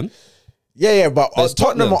way for them. Yeah, but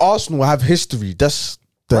Tottenham and Arsenal have history. That's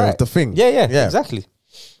the thing. Yeah, exactly.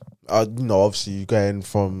 Obviously you're going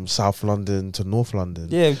from South London to North London.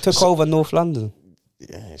 Yeah, we took over North London.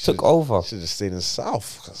 Yeah, took over. Should have stayed in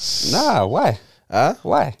South. Nah, why?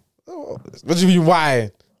 Why? What do you mean why?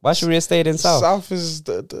 Why should we have stayed in South? South is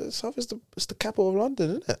the capital of London,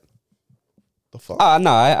 isn't it? The fuck?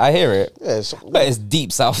 No, I hear it. Yeah, but it's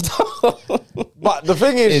deep South. But the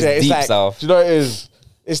thing is, it's deep like, South. do you know what it is?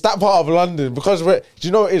 It's that part of London because we're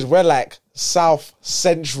like South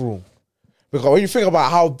Central. Because when you think about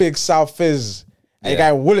how big South is And you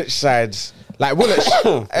got Woolwich sides. Like Woolwich,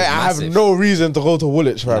 I have no reason to go to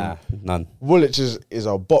Woolwich, fam. Nah, none. Woolwich is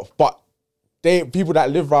a bot, but people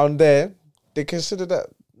that live around there, they consider that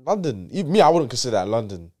London. Even me, I wouldn't consider that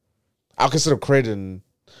London. I consider Croydon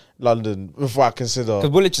London before I consider.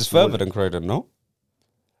 Because Woolwich is further than Croydon, no?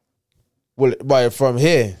 But from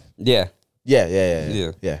here, yeah,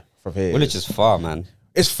 from here, Woolwich is far, man.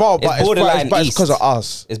 It's far, but it's borderline east. It's because of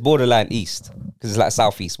us. It's borderline east because it's like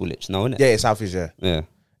southeast Woolwich, no, isn't it? Yeah, it's southeast. Yeah.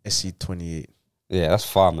 SC28. Yeah, that's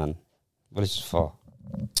far, man. Woolwich is far.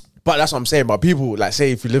 But that's what I'm saying. But people like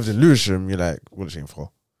say if you lived in Lewisham, you're like Woolwich ain't far.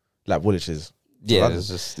 Like Woolwich is. Yeah, it's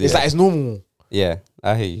just. It's like it's normal. Yeah,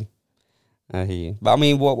 I hear you. But I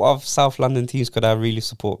mean, what other South London teams could I really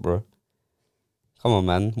support, bro? Come on,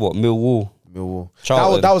 man. What, Millwall?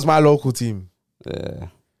 That was my local team. Yeah.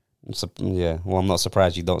 Well, I'm not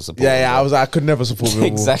surprised you don't support. I could never support Millwall.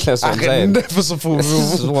 Exactly, that's what I'm saying. I could never support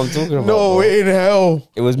Millwall. This is what I'm talking about. No way in hell.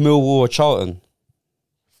 It was Millwall or Charlton.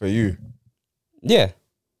 For you? Yeah.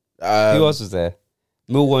 Who else was there?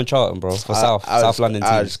 Millwall and Charlton, bro. For South London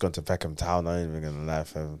team. I just gone to Peckham Town. I ain't even gonna lie,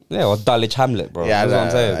 fam. Yeah, or Dulwich Hamlet, bro. Yeah,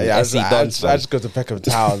 that's what I'm saying. I just go to Peckham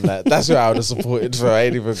Town. Like, that's where I would have supported. So I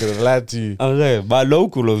ain't even gonna lie to you. I'm saying my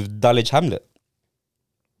local of Dulwich Hamlet.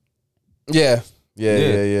 Yeah.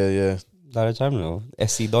 Dulwich Hamlet,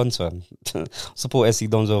 SC Dons, fam. Support SC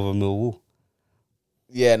Dons over Millwall.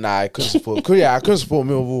 Yeah, nah, I couldn't support. I couldn't support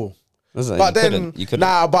Millwall. But then, you couldn't.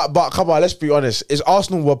 Nah, but come on, let's be honest. It's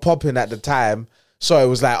Arsenal were popping at the time, so it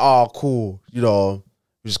was like, oh, cool, you know,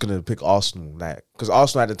 we're just gonna pick Arsenal, like, because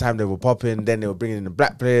Arsenal at the time they were popping, then they were bringing in the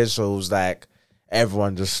black players, so it was like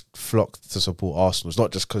everyone just flocked to support Arsenal. It's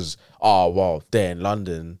not just because, oh, well, they're in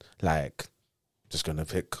London, like, just gonna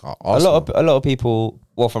pick Arsenal. A lot of people,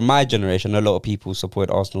 well, from my generation, a lot of people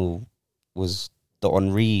supported Arsenal was the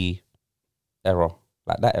Henry era,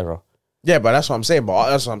 like that era. Yeah, but that's what I'm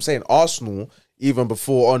saying. Arsenal, even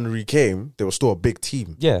before Henry came, they were still a big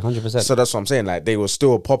team. Yeah, 100%. So that's what I'm saying. Like, they were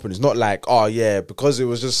still popping. It's not like, oh yeah, because it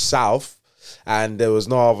was just South and there was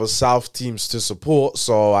no other South teams to support.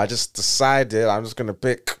 So I just decided I'm just gonna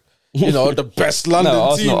pick, you know, the best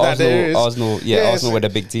London team that there is. Arsenal were the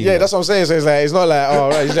big team. Yeah, that's what I'm saying. So it's like, it's not like, oh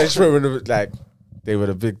right, they just were like they were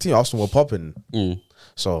the big team. Arsenal were popping.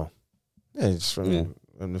 So yeah, just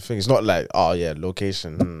and the thing, it's not like, oh yeah,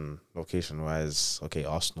 location wise, okay,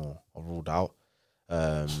 Arsenal are ruled out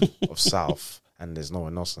of South, and there's no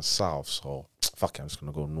one else in South, so fuck it, I'm just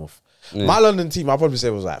gonna go North. My London team, I'll probably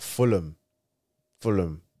say was like Fulham,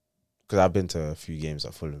 because I've been to a few games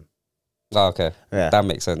at Fulham. Oh, okay, yeah, that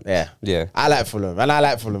makes sense. Yeah, I like Fulham, and I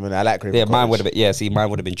like Craven. Yeah, mine would have been. Yeah, see,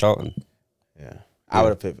 mine would have been Charlton. Yeah, I would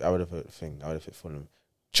have picked Fulham.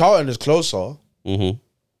 Charlton is closer,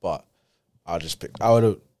 but I would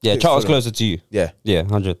have. Yeah, Charlton's closer to you. Yeah,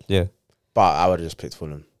 100. Yeah, but I would have just picked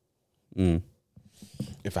Fulham.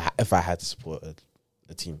 If I had to support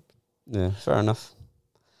a team. Yeah, fair enough,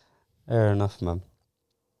 man.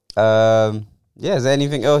 Yeah, is there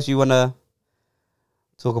anything else you wanna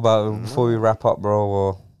talk about before we wrap up, bro?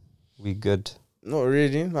 Or we good? Not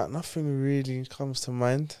really. Like, nothing really comes to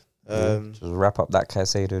mind. Just wrap up that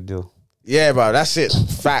Caicedo deal. Yeah, bro, that's it.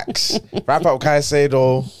 Facts. Wrap up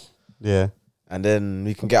Caicedo. Yeah. And then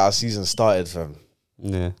we can get our season started, fam.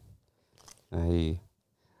 Yeah.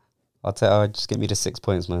 I'll just get me the 6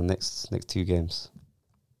 points, man. Next 2 games.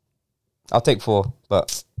 I'll take 4,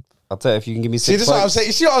 but I'll tell you if you can give me 6 points. This is what I'm saying.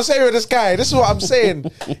 You see what I'm saying with this guy? This is what I'm saying.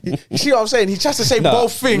 You see what I'm saying? He tries to say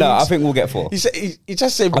both things. No, I think we'll get 4. He tries to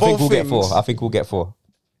say both things. I think we'll get 4.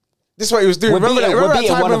 This is what he was doing. Remember that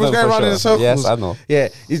time when he was going around in circles? Yes, I know. Yeah,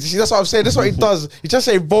 that's what I'm saying. That's what he does. He just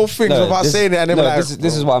say both things without saying it. And then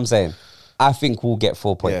this is what I'm saying. I think we'll get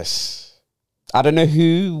 4 points. Yes. I don't know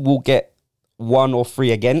who will get 1 or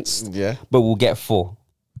 3 against. Yeah. But we'll get 4.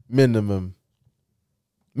 Minimum.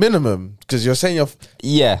 Because you're saying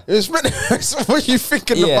yeah. It's what are you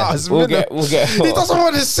thinking about? It's we'll get 4. He doesn't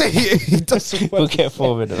want to say it. We'll get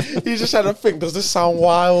 4 minimum. He's just trying to think, does this sound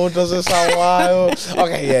wild?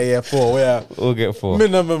 Okay, yeah, 4, yeah. We'll get 4.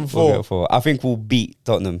 Minimum 4. We'll get 4. I think we'll beat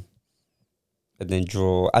Tottenham. And then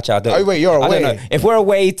draw. Actually, I don't. Oh wait, you're away. I don't know. If we're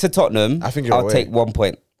away to Tottenham, I think I'll take 1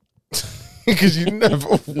 point. Because you never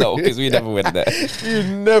win. No, because we never win that. We'll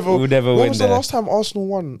never win. When was the last time Arsenal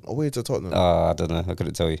won away to Tottenham? I don't know. I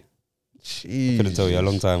couldn't tell you. Jeez. I couldn't tell you a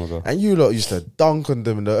long time ago. And you lot used to dunk on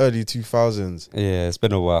them in the early 2000s. Yeah, it's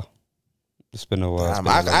been a while. Damn,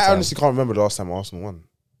 I honestly can't remember the last time Arsenal won.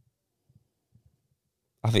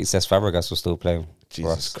 I think Cesc Fabregas was still playing.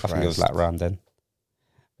 Jesus Christ. I think it was like round then.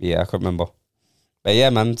 Yeah, I can't remember. But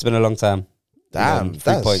yeah, man, it's been a long time. Damn,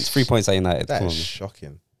 3 points. 3 points at United. That is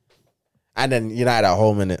shocking. And then United at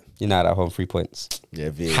home, innit? United at home, 3 points. Yeah,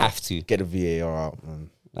 VAR. Have to. Get the VAR out, man.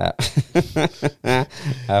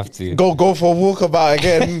 Have to. Go for a walkabout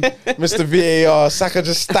again, Mr. VAR. Saka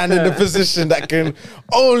just stand in the position that can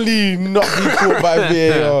only not be caught by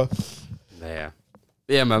VAR.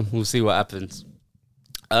 Yeah, man. We'll see what happens.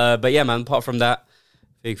 But yeah, man, apart from that,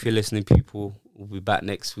 thank you for listening, people. We'll be back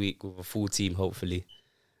next week with a full team, hopefully.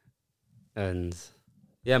 And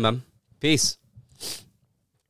yeah, man. Peace.